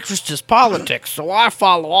 my interest is politics, so I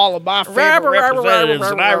follow all of my favorite representatives,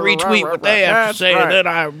 and I retweet what they have to say, and then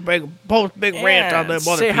I post big rant on them other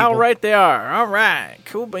people. See how right they are. All right.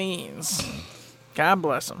 Cool beans. God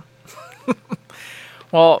bless them.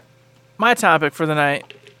 Well, my topic for the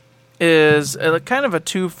night is kind of a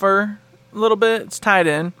twofer, a little bit. It's tied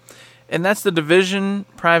in, and that's the Division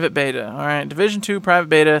private beta. All right, Division 2 private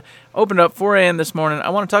beta opened up 4 a.m. this morning. I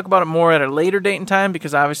want to talk about it more at a later date and time,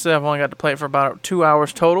 because obviously I've only got to play it for about 2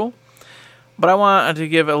 hours total. But I want to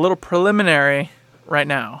give a little preliminary right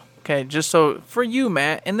now, okay, just so for you,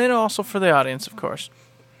 Matt, and then also for the audience, of course.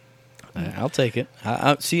 I'll take it.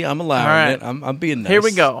 See, I'm allowing it. I'm being nice. Here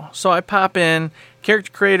we go. So I pop in.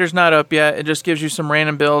 Character creator's not up yet. It just gives you some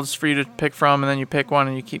random builds for you to pick from, and then you pick one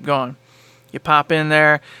and you keep going. You pop in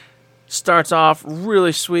there. Starts off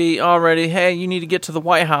really sweet already. Hey, you need to get to the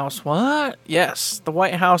White House. What? Yes, the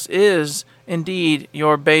White House is indeed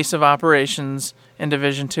your base of operations in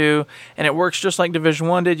Division 2, and it works just like Division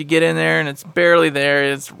 1 did. You get in there, and it's barely there.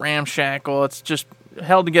 It's ramshackle. It's just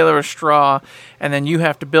held together with straw, and then you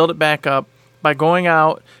have to build it back up by going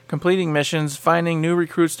out, completing missions, finding new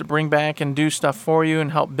recruits to bring back and do stuff for you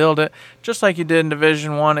and help build it, just like you did in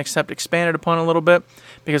Division 1, except expanded upon a little bit,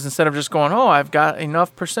 because instead of just going, oh, I've got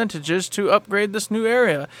enough percentages to upgrade this new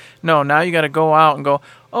area. No, now you got to go out and go,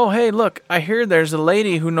 oh, hey, look, I hear there's a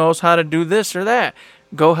lady who knows how to do this or that.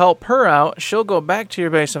 Go help her out. She'll go back to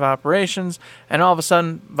your base of operations, and all of a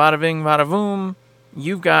sudden, bada bing, bada boom,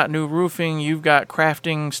 you've got new roofing, you've got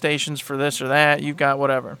crafting stations for this or that, you've got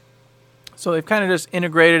whatever. So they've kind of just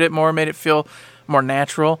integrated it more, made it feel more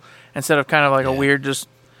natural, instead of kind of like a weird, just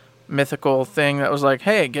mythical thing that was like,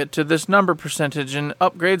 hey, get to this number percentage and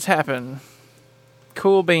upgrades happen.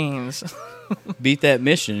 Cool beans. Beat that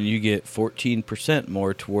mission and you get 14%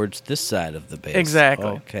 more towards this side of the base. Exactly.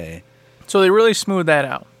 Okay. So they really smoothed that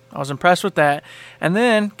out. I was impressed with that. And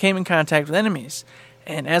then came in contact with enemies.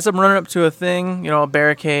 And as I'm running up to a thing, a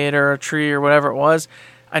barricade or a tree or whatever it was,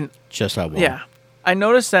 Just like one. Yeah. I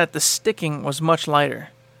noticed that the sticking was much lighter.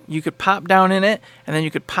 You could pop down in it, and then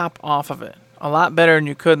you could pop off of it. A lot better than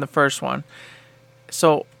you could in the first one.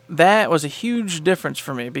 So that was a huge difference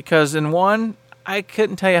for me, because in one, I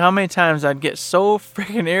couldn't tell you how many times I'd get so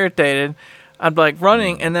freaking irritated. I'd be like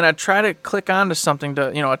running, and then I'd try to click onto something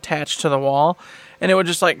to, attach to the wall, and it would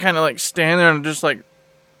just kind of stand there and just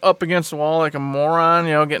up against the wall like a moron,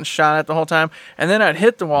 getting shot at the whole time. And then I'd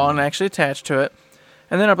hit the wall and actually attach to it.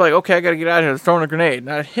 And then I'd be like, okay, I got to get out of here, throwing a grenade. And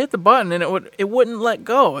I'd hit the button, and it wouldn't let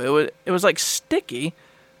go. It was sticky.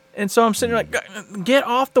 And so I'm sitting there get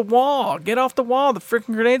off the wall. Get off the wall. The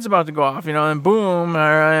freaking grenade's about to go off, and boom,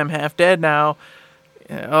 I am half dead now.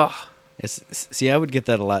 Ugh. See, I would get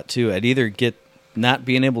that a lot, too. I'd either get not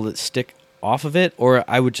being able to stick off of it, or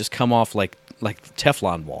I would just come off like the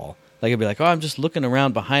Teflon wall. Like, I'd be like, oh, I'm just looking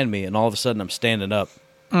around behind me, and all of a sudden I'm standing up.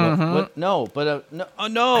 Mm-hmm. What? No, but no. Oh,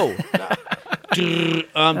 no.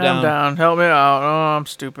 I'm down. Help me out. Oh, I'm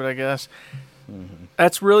stupid, I guess. Mm-hmm.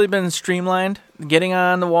 That's really been streamlined. Getting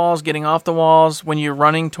on the walls, getting off the walls. When you're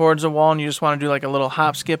running towards a wall and you just want to do a little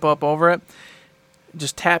hop skip up over it,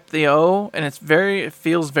 just tap the O, and it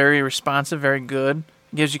feels very responsive, very good.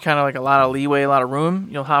 It gives you kind of a lot of leeway, a lot of room.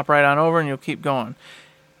 You'll hop right on over and you'll keep going.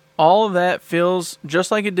 All of that feels just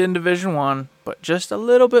like it did in Division 1, but just a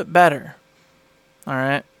little bit better. All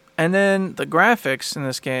right. And then the graphics in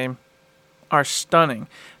this game are stunning.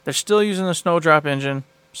 They're still using the Snowdrop engine,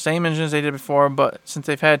 same engine as they did before, but since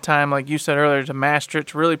they've had time, like you said earlier, to master it,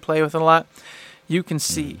 to really play with it a lot, you can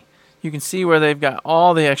see. You can see where they've got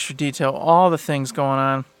all the extra detail, all the things going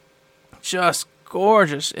on. Just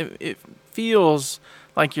gorgeous. It feels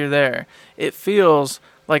like you're there. It feels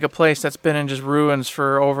like a place that's been in just ruins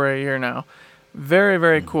for over a year now. Very,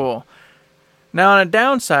 very cool. Now, on a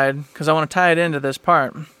downside, because I want to tie it into this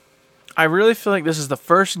part, I really feel like this is the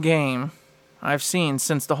first game I've seen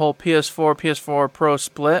since the whole PS4 Pro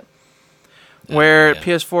split where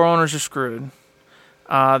PS4 owners are screwed.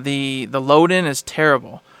 The load-in is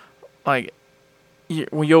terrible. Like,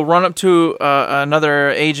 you'll run up to another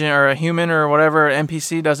agent or a human or whatever,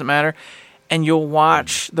 NPC, doesn't matter, and you'll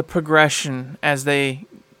watch the progression as the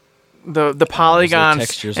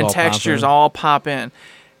polygons and textures all pop in.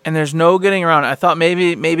 And there's no getting around it. I thought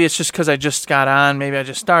maybe it's just because I just got on, maybe I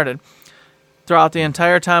just started. Throughout the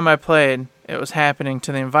entire time I played, it was happening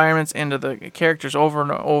to the environments and to the characters over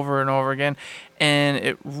and over and over again. And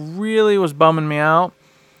it really was bumming me out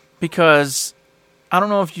because I don't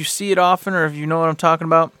know if you see it often or if you know what I'm talking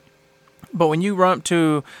about, but when you run up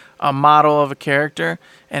to a model of a character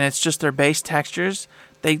and it's just their base textures,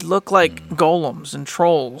 they look like golems and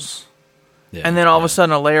trolls. Yeah, and then all of a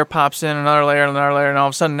sudden a layer pops in, another layer, and all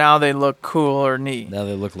of a sudden now they look cool or neat. Now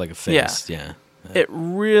they look like a face. Yeah. It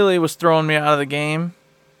really was throwing me out of the game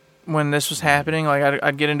when this was happening. Like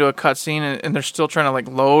I'd get into a cutscene and they're still trying to like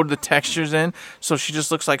load the textures in, so she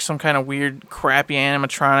just looks like some kind of weird, crappy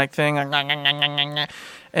animatronic thing.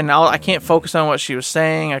 And now I can't focus on what she was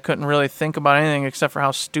saying. I couldn't really think about anything except for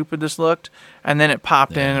how stupid this looked. And then it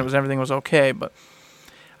popped in, and everything was okay. But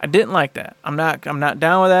I didn't like that. I'm not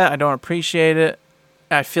down with that. I don't appreciate it.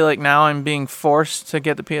 I feel like now I'm being forced to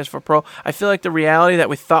get the PS4 Pro. I feel like the reality that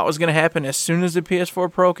we thought was going to happen as soon as the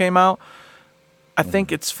PS4 Pro came out, I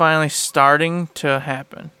think it's finally starting to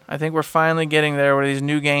happen. I think we're finally getting there where these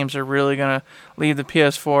new games are really going to leave the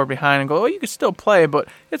PS4 behind and go, oh, you can still play, but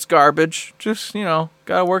it's garbage. Just, got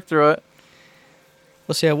to work through it.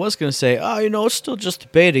 Well, see, I was going to say, it's still just a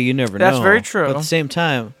beta. You never know. That's very true. But at the same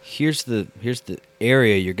time, here's the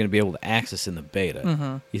area you're going to be able to access in the beta.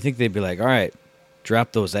 Mm-hmm. You think they'd be like, all right,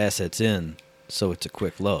 drop those assets in so it's a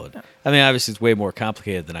quick load. I mean, obviously, it's way more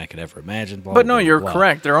complicated than I could ever imagine. But no, you're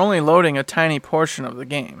correct. They're only loading a tiny portion of the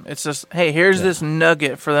game. It's just, hey, here's this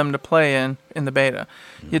nugget for them to play in the beta.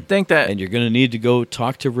 Mm-hmm. You'd think that... And you're going to need to go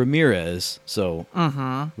talk to Ramirez, so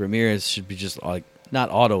Ramirez should be just like not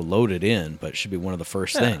auto-loaded in, but should be one of the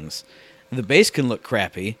first things. The base can look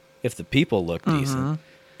crappy if the people look decent.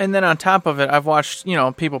 And then on top of it, I've watched,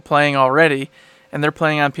 people playing already, and they're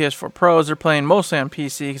playing on PS4 Pros. They're playing mostly on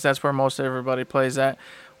PC because that's where most everybody plays at,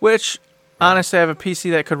 which, honestly, I have a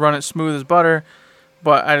PC that could run it smooth as butter,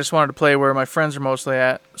 but I just wanted to play where my friends are mostly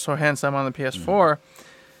at, so hence I'm on the PS4.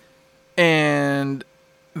 And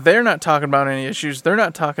they're not talking about any issues. They're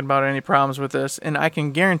not talking about any problems with this, and I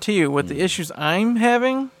can guarantee you with the issues I'm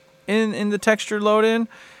having in the texture load-in,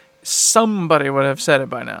 somebody would have said it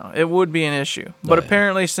by now. It would be an issue. But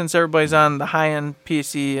apparently, since everybody's on the high-end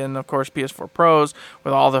PC and, of course, PS4 Pros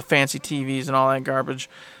with all the fancy TVs and all that garbage,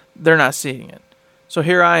 they're not seeing it. So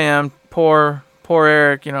here I am, poor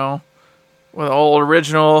Eric, with an old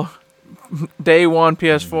original day one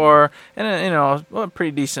PS4 and, a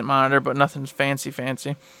pretty decent monitor, but nothing's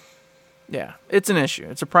fancy. Yeah, it's an issue.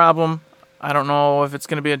 It's a problem. I don't know if it's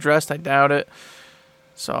going to be addressed. I doubt it.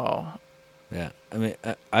 So... Yeah, I mean,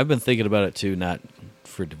 I've been thinking about it too, not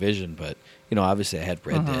for Division, but, obviously I had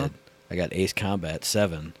Red Dead. I got Ace Combat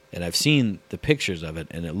 7, and I've seen the pictures of it,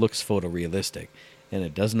 and it looks photorealistic, and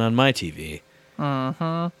it doesn't on my TV. But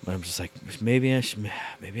I'm just like, maybe I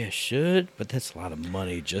should, but that's a lot of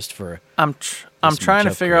money just for... I'm trying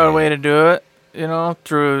to figure out a way to do it,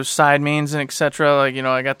 through side means and etc. Like,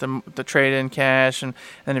 I got the trade-in cash, and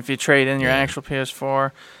then if you trade in your actual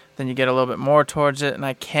PS4... then you get a little bit more towards it, and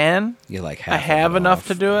I have enough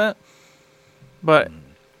to do it, but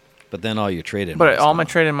then all your trade-in my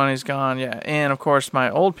trade-in money's gone, and of course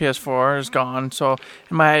my old PS4 is gone, so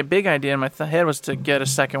my big idea in my head was to get a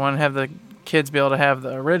second one, have the kids be able to have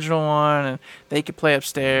the original one, and they could play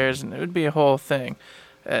upstairs, and it would be a whole thing,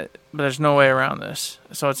 but there's no way around this,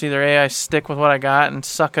 so it's either I stick with what I got and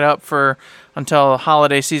suck it up until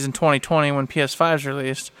holiday season 2020 when PS5's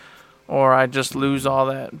released, or I just lose all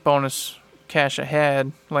that bonus cash I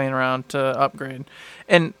had laying around to upgrade.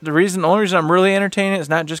 And the only reason I'm really entertaining it is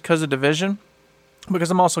not just because of Division,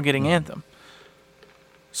 because I'm also getting Anthem.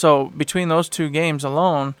 So between those two games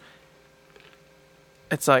alone,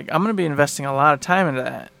 it's like I'm going to be investing a lot of time into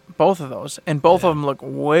that, both of those. And both of them look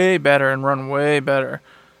way better and run way better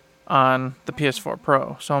on the PS4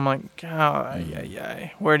 Pro. So I'm like,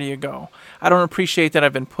 where do you go? I don't appreciate that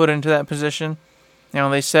I've been put into that position. You know,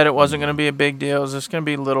 they said it wasn't going to be a big deal. It was just going to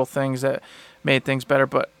be little things that made things better,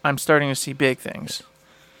 but I'm starting to see big things.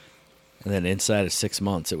 And then inside of 6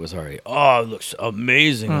 months, it was already, it looks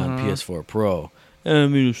amazing on PS4 Pro. And I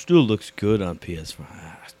mean, it still looks good on PS4.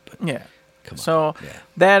 But Yeah. come on. So Yeah.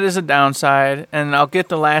 that is a downside, and I'll get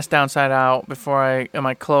the last downside out before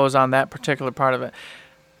I close on that particular part of it.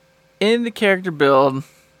 In the character build,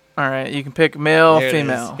 all right, you can pick male, There it is.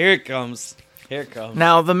 female. Here it comes. Here it comes.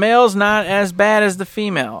 Now, the male's not as bad as the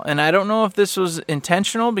female, and I don't know if this was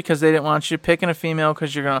intentional because they didn't want you picking a female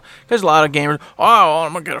because a lot of gamers,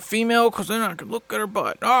 I'm going to get a female because then I can look at her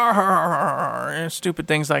butt, and stupid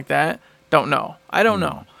things like that. Don't know. I don't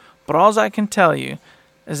know. But all I can tell you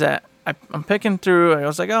is that I'm picking through, I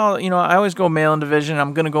was like, I always go male in Division,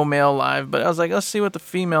 I'm going to go male live, but I was like, let's see what the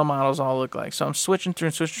female models all look like. So I'm switching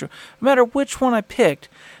through. No matter which one I picked,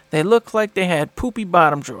 they looked like they had poopy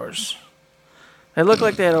bottom drawers. They looked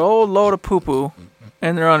like they had an old load of poo-poo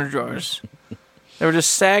in their underdrawers. They were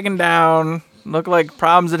just sagging down, looked like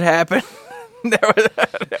problems had happened.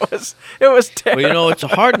 It was terrible. Well, it's a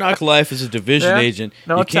hard knock life as a division agent.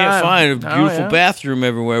 No you can't time. find a beautiful yeah. bathroom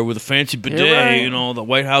everywhere with a fancy bidet. right. The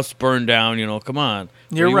White House burned down. Come on.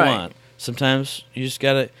 You're what do you right. want? Sometimes you just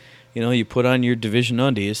gotta, you put on your division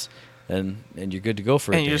undies, and you're good to go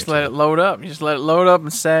for a And you day just or let two. it load up. You just let it load up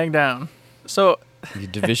and sag down. So Your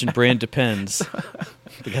division brand depends.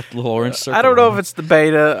 They got the little orange circle. I don't know on if it's the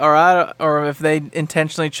beta or if they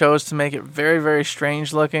intentionally chose to make it very, very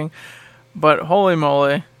strange looking, but holy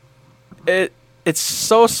moly, it's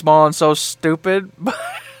so small and so stupid,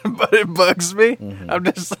 but it bugs me. I'm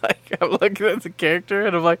just like, I'm looking at the character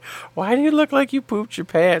and I'm like, why do you look like you pooped your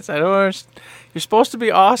pants? I don't understand. You're supposed to be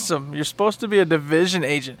awesome. You're supposed to be a division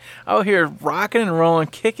agent out here rocking and rolling,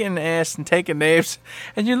 kicking ass and taking names,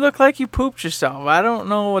 and you look like you pooped yourself. I don't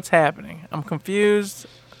know what's happening. I'm confused.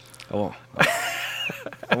 Oh,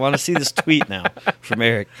 I want to see this tweet now from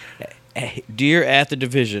Eric. Hey, dear at the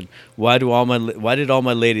division, why did all my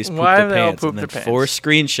ladies poop Why their do they all pants? poop And then their 4 pants?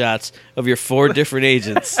 screenshots of your 4 different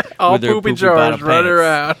agents All with their poopy poopy bottom drawers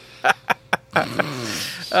running pants.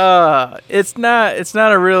 around. It's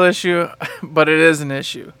not a real issue, but it is an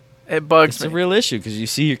issue. It bugs It's me. a real issue because you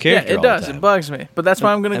see your Yeah, character. it all the does. time. It bugs me. But that's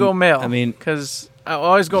why I'm going to go male. I mean- because I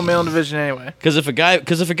always go male in Division anyway. Because if a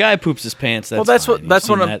guy poops his pants, that's Well,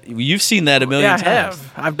 fine. You've seen that a million Yeah, I times.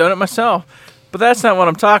 have. I've done it myself. But that's not what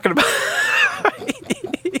I'm talking about.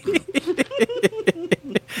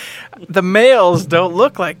 The males don't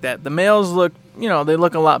look like that. The males look, they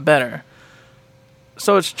look a lot better.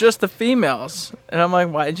 So it's just the females. And I'm like,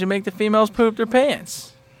 why did you make the females poop their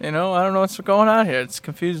pants? I don't know what's going on here. It's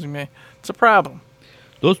confusing me. It's a problem.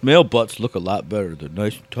 Those male butts look a lot better. They're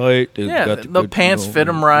nice and tight. They've Yeah, got the good, pants fit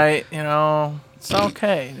them right. It's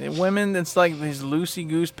okay. The women, it's like these loosey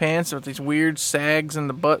goose pants with these weird sags in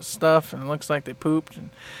the butt stuff, and it looks like they pooped. And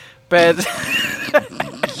bad.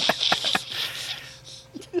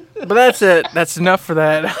 But that's it. That's enough for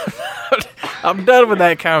that. I'm done with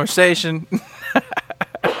that conversation.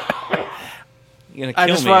 You're gonna I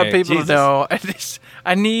kill just me, want Eric. people Jesus. to know.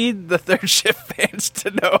 I need the third shift fans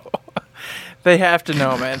to know. They have to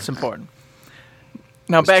know, man. It's important.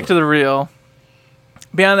 Now back to the real.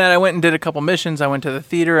 Beyond that, I went and did a couple missions. I went to the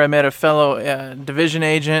theater. I met a fellow division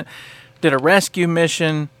agent. Did a rescue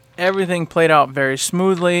mission. Everything played out very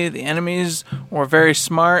smoothly. The enemies were very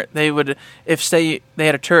smart. They would, if say they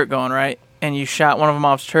had a turret going right, and you shot one of them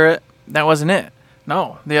off the turret, that wasn't it.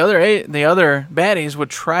 No, the other baddies would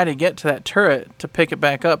try to get to that turret to pick it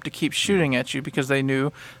back up to keep shooting at you because they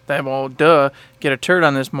knew that, well, get a turret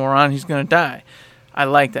on this moron, he's going to die. I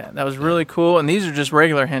like that. That was really cool. And these are just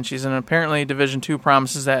regular henchies. And apparently Division 2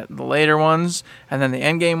 promises that the later ones and then the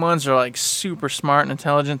endgame ones are like super smart and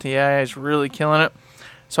intelligent. The AI is really killing it.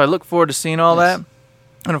 So I look forward to seeing all that.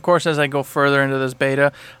 And of course, as I go further into this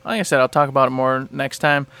beta, like I said, I'll talk about it more next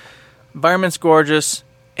time. Environment's gorgeous.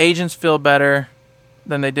 Agents feel better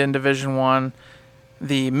than they did in Division 1.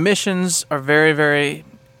 The missions are very, very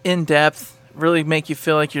in-depth, really make you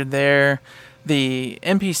feel like you're there. The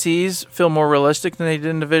NPCs feel more realistic than they did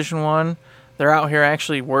in Division 1. They're out here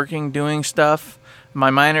actually working, doing stuff. My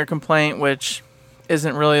minor complaint, which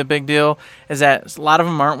isn't really a big deal, is that a lot of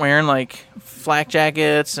them aren't wearing like flak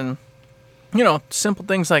jackets and, simple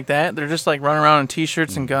things like that. They're just like running around in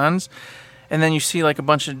t-shirts and guns. And then you see like a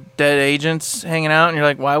bunch of dead agents hanging out, and you're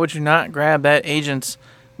like, why would you not grab that agent's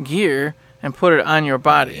gear and put it on your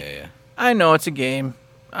body? Yeah. I know it's a game.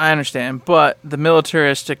 I understand. But the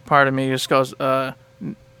militaristic part of me just goes, that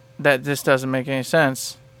this doesn't make any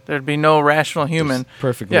sense. There'd be no rational human. Just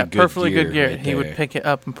perfectly good gear Right, right he would there. pick it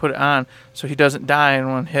up and put it on so he doesn't die in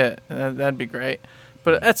one hit. That'd be great.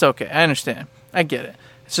 But that's okay. I understand. I get it.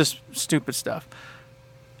 It's just stupid stuff.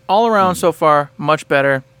 All around so far, much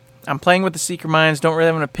better. I'm playing with the Seeker Mines. Don't really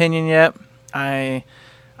have an opinion yet. I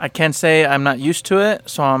can say I'm not used to it,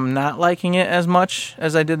 so I'm not liking it as much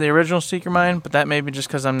as I did the original Seeker Mine, but that may be just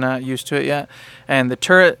because I'm not used to it yet. And the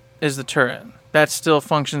turret is the turret. That still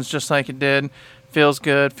functions just like it did. Feels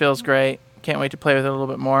good, feels great. Can't wait to play with it a little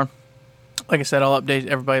bit more. Like I said, I'll update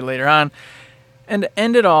everybody later on. And to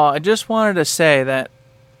end it all, I just wanted to say that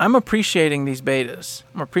I'm appreciating these betas.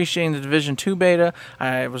 I'm appreciating the Division 2 beta.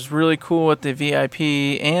 I was really cool with the VIP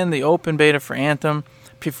and the open beta for Anthem.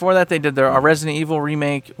 Before that, they did their Resident Evil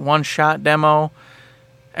Remake one-shot demo.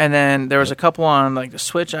 And then there was a couple on like the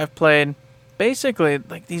Switch I've played. Basically,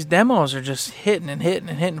 like these demos are just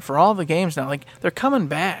hitting for all the games now. Like they're coming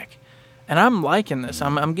back. And I'm liking this.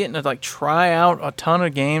 I'm getting to like try out a ton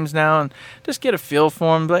of games now and just get a feel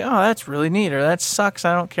for them. Be like, oh, that's really neat, or that sucks.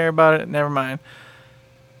 I don't care about it. Never mind.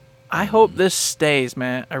 I hope this stays,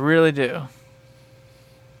 man. I really do.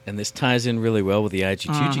 And this ties in really well with the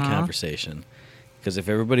IG2G conversation, because if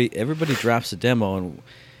everybody drops a demo and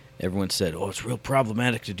everyone said, "Oh, it's real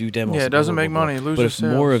problematic to do demos," yeah, it doesn't make money. It loses sales. But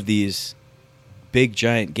if more of these big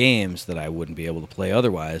giant games that I wouldn't be able to play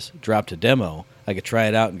otherwise dropped a demo, I could try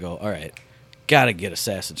it out and go, all right, gotta get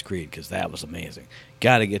Assassin's Creed because that was amazing.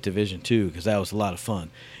 Gotta get Division 2 because that was a lot of fun.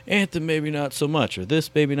 Anthem maybe not so much, or this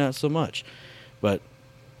maybe not so much. But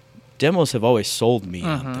demos have always sold me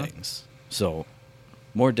on things. So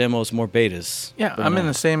more demos, more betas. Yeah, I'm in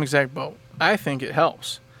the same exact boat. I think it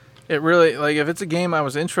helps. It really, like, if it's a game I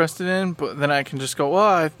was interested in, but then I can just go, well,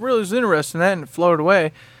 I really was interested in that, and it floated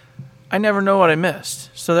away. I never know what I missed,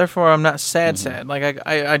 so therefore I'm not sad. Like,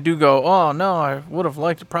 I do go, oh, no, I would have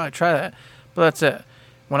liked to probably try that, but that's it.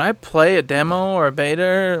 When I play a demo or a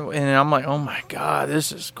beta, and I'm like, oh, my God,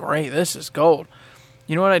 this is great, this is gold,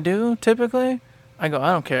 you know what I do, typically? I go,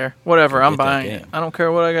 I don't care, whatever, I'm buying it. I don't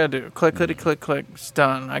care what I got to do. Click, it's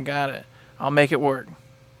done, I got it. I'll make it work.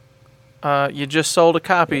 You just sold a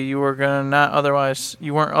copy you weren't otherwise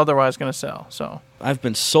going to sell, so... I've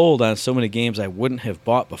been sold on so many games I wouldn't have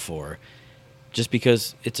bought before just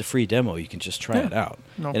because it's a free demo. You can just try it out.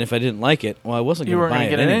 No. And if I didn't like it, well, I wasn't going to buy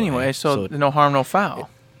it anyway. You weren't going to get it anyway, so no harm, no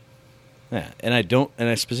foul. Yeah, and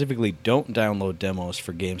I specifically don't download demos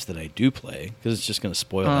for games that I do play because it's just going to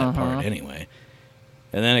spoil that part anyway.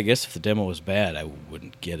 And then I guess if the demo was bad, I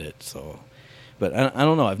wouldn't get it. So, but I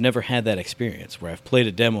don't know. I've never had that experience where I've played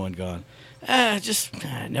a demo and gone,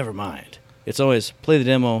 never mind. It's always play the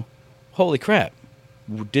demo, holy crap.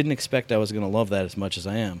 Didn't expect I was going to love that as much as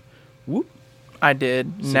I am. Whoop. I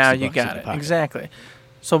did. Now you got it. Exactly.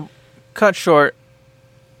 So, cut short,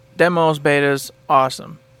 demos, betas,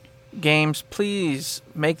 awesome. Games, please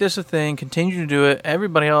make this a thing. Continue to do it.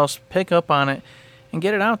 Everybody else, pick up on it and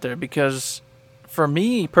get it out there, because for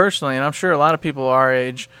me personally, and I'm sure a lot of people our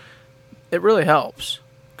age, it really helps.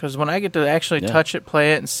 Because when I get to actually touch it,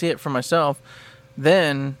 play it, and see it for myself,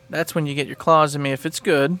 then that's when you get your claws in me if it's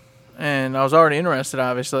good. And I was already interested,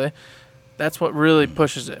 obviously. That's what really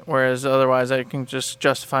pushes it. Whereas otherwise, I can just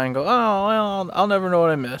justify and go, oh, well, I'll never know what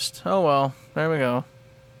I missed. Oh, well, there we go.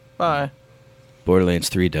 Bye. Borderlands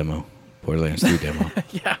 3 demo.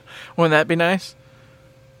 Yeah. Wouldn't that be nice?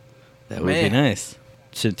 That would be nice.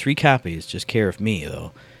 Send 3 copies. Just care of me,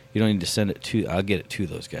 though. You don't need to send it to... I'll get it to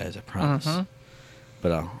those guys, I promise.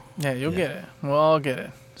 But I'll... Yeah, you'll get it. We'll all get it.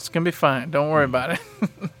 It's going to be fine. Don't worry about it.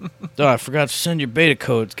 Oh, I forgot to send your beta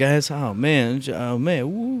codes, guys. Oh, man.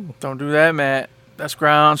 Woo. Don't do that, Matt. That's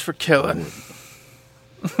grounds for killing.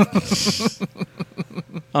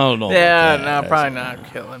 Oh, no. Yeah, no, probably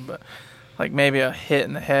not killing, but like maybe a hit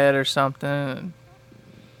in the head or something.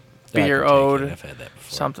 Beer owed. I've had that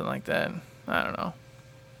before. Something like that. I don't know.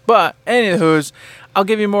 But, anywho's, I'll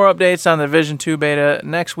give you more updates on the Division 2 beta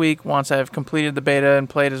next week once I've completed the beta and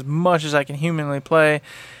played as much as I can humanly play.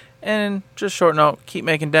 And just short note, keep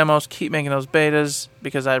making demos, keep making those betas,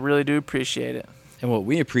 because I really do appreciate it. And what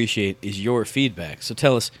we appreciate is your feedback. So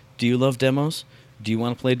tell us, do you love demos? Do you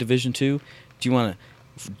want to play Division 2? Do you want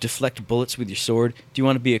to deflect bullets with your sword? Do you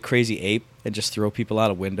want to be a crazy ape and just throw people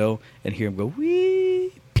out a window and hear them go,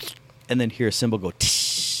 wee, and then hear a cymbal go,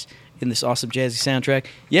 tsh, in this awesome jazzy soundtrack?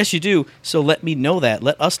 Yes, you do. So let me know that.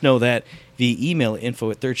 Let us know that via email,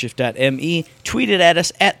 info@thirdshift.me. Tweet it at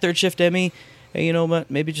us at ThirdShiftME. And you know what?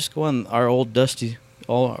 Maybe just go on our old dusty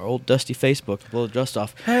Facebook, blow the dust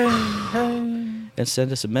off, and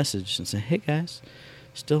send us a message and say, hey, guys,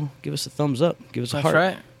 still give us a thumbs up. Give us a heart.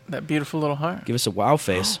 That's right. That beautiful little heart. Give us a wow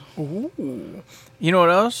face. Ooh. You know what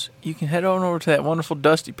else? You can head on over to that wonderful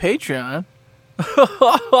Dusty Patreon.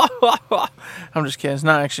 I'm just kidding. It's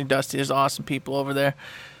not actually Dusty. There's awesome people over there.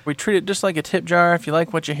 We treat it just like a tip jar. If you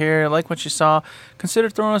like what you hear, like what you saw, consider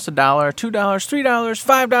throwing us $1, $2, $3,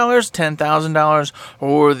 $5, $10,000,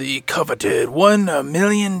 or the coveted $1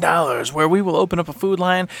 million, where we will open up a food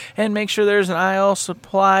line and make sure there's an aisle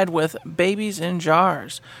supplied with babies in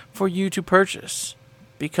jars for you to purchase.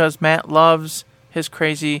 Because Matt loves his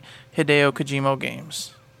crazy Hideo Kojima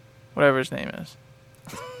games. Whatever his name is.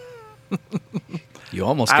 You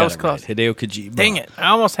almost got it close. Right. Hideo Kojima. Dang it. I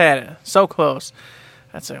almost had it. So close.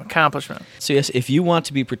 That's an accomplishment. So yes, if you want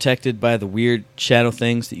to be protected by the weird shadow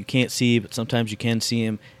things that you can't see, but sometimes you can see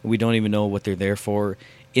them, and we don't even know what they're there for,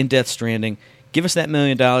 in Death Stranding, give us that $1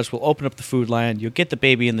 million. We'll open up the food line. You'll get the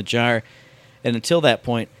baby in the jar. And until that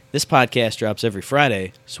point, this podcast drops every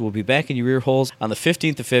Friday, so we'll be back in your ear holes on the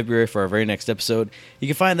 15th of February for our very next episode. You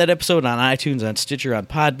can find that episode on iTunes, on Stitcher, on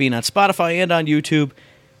Podbean, on Spotify, and on YouTube.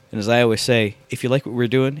 And as I always say, if you like what we're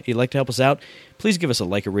doing, you'd like to help us out, please give us a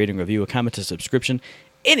like, a rating, review, a comment, a subscription,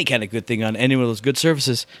 any kind of good thing on any one of those good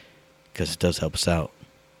services, because it does help us out.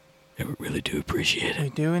 And we really do appreciate it. We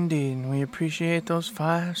do indeed. We appreciate those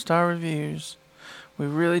 5-star reviews. We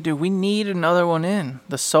really do. We need another one in.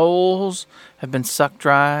 The souls have been sucked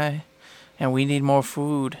dry, and we need more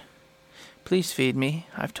food. Please feed me.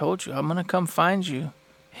 I've told you, I'm going to come find you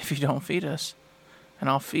if you don't feed us. And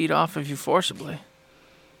I'll feed off of you forcibly.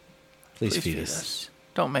 Please feed us.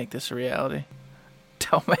 Don't make this a reality.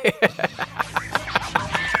 Don't make it.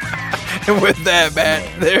 And with that,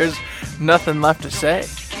 Matt, there's nothing left to say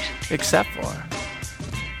except for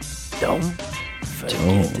don't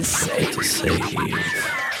forget to save.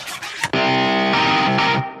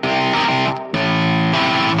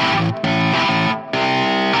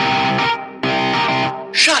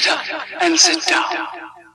 Shut up and sit down.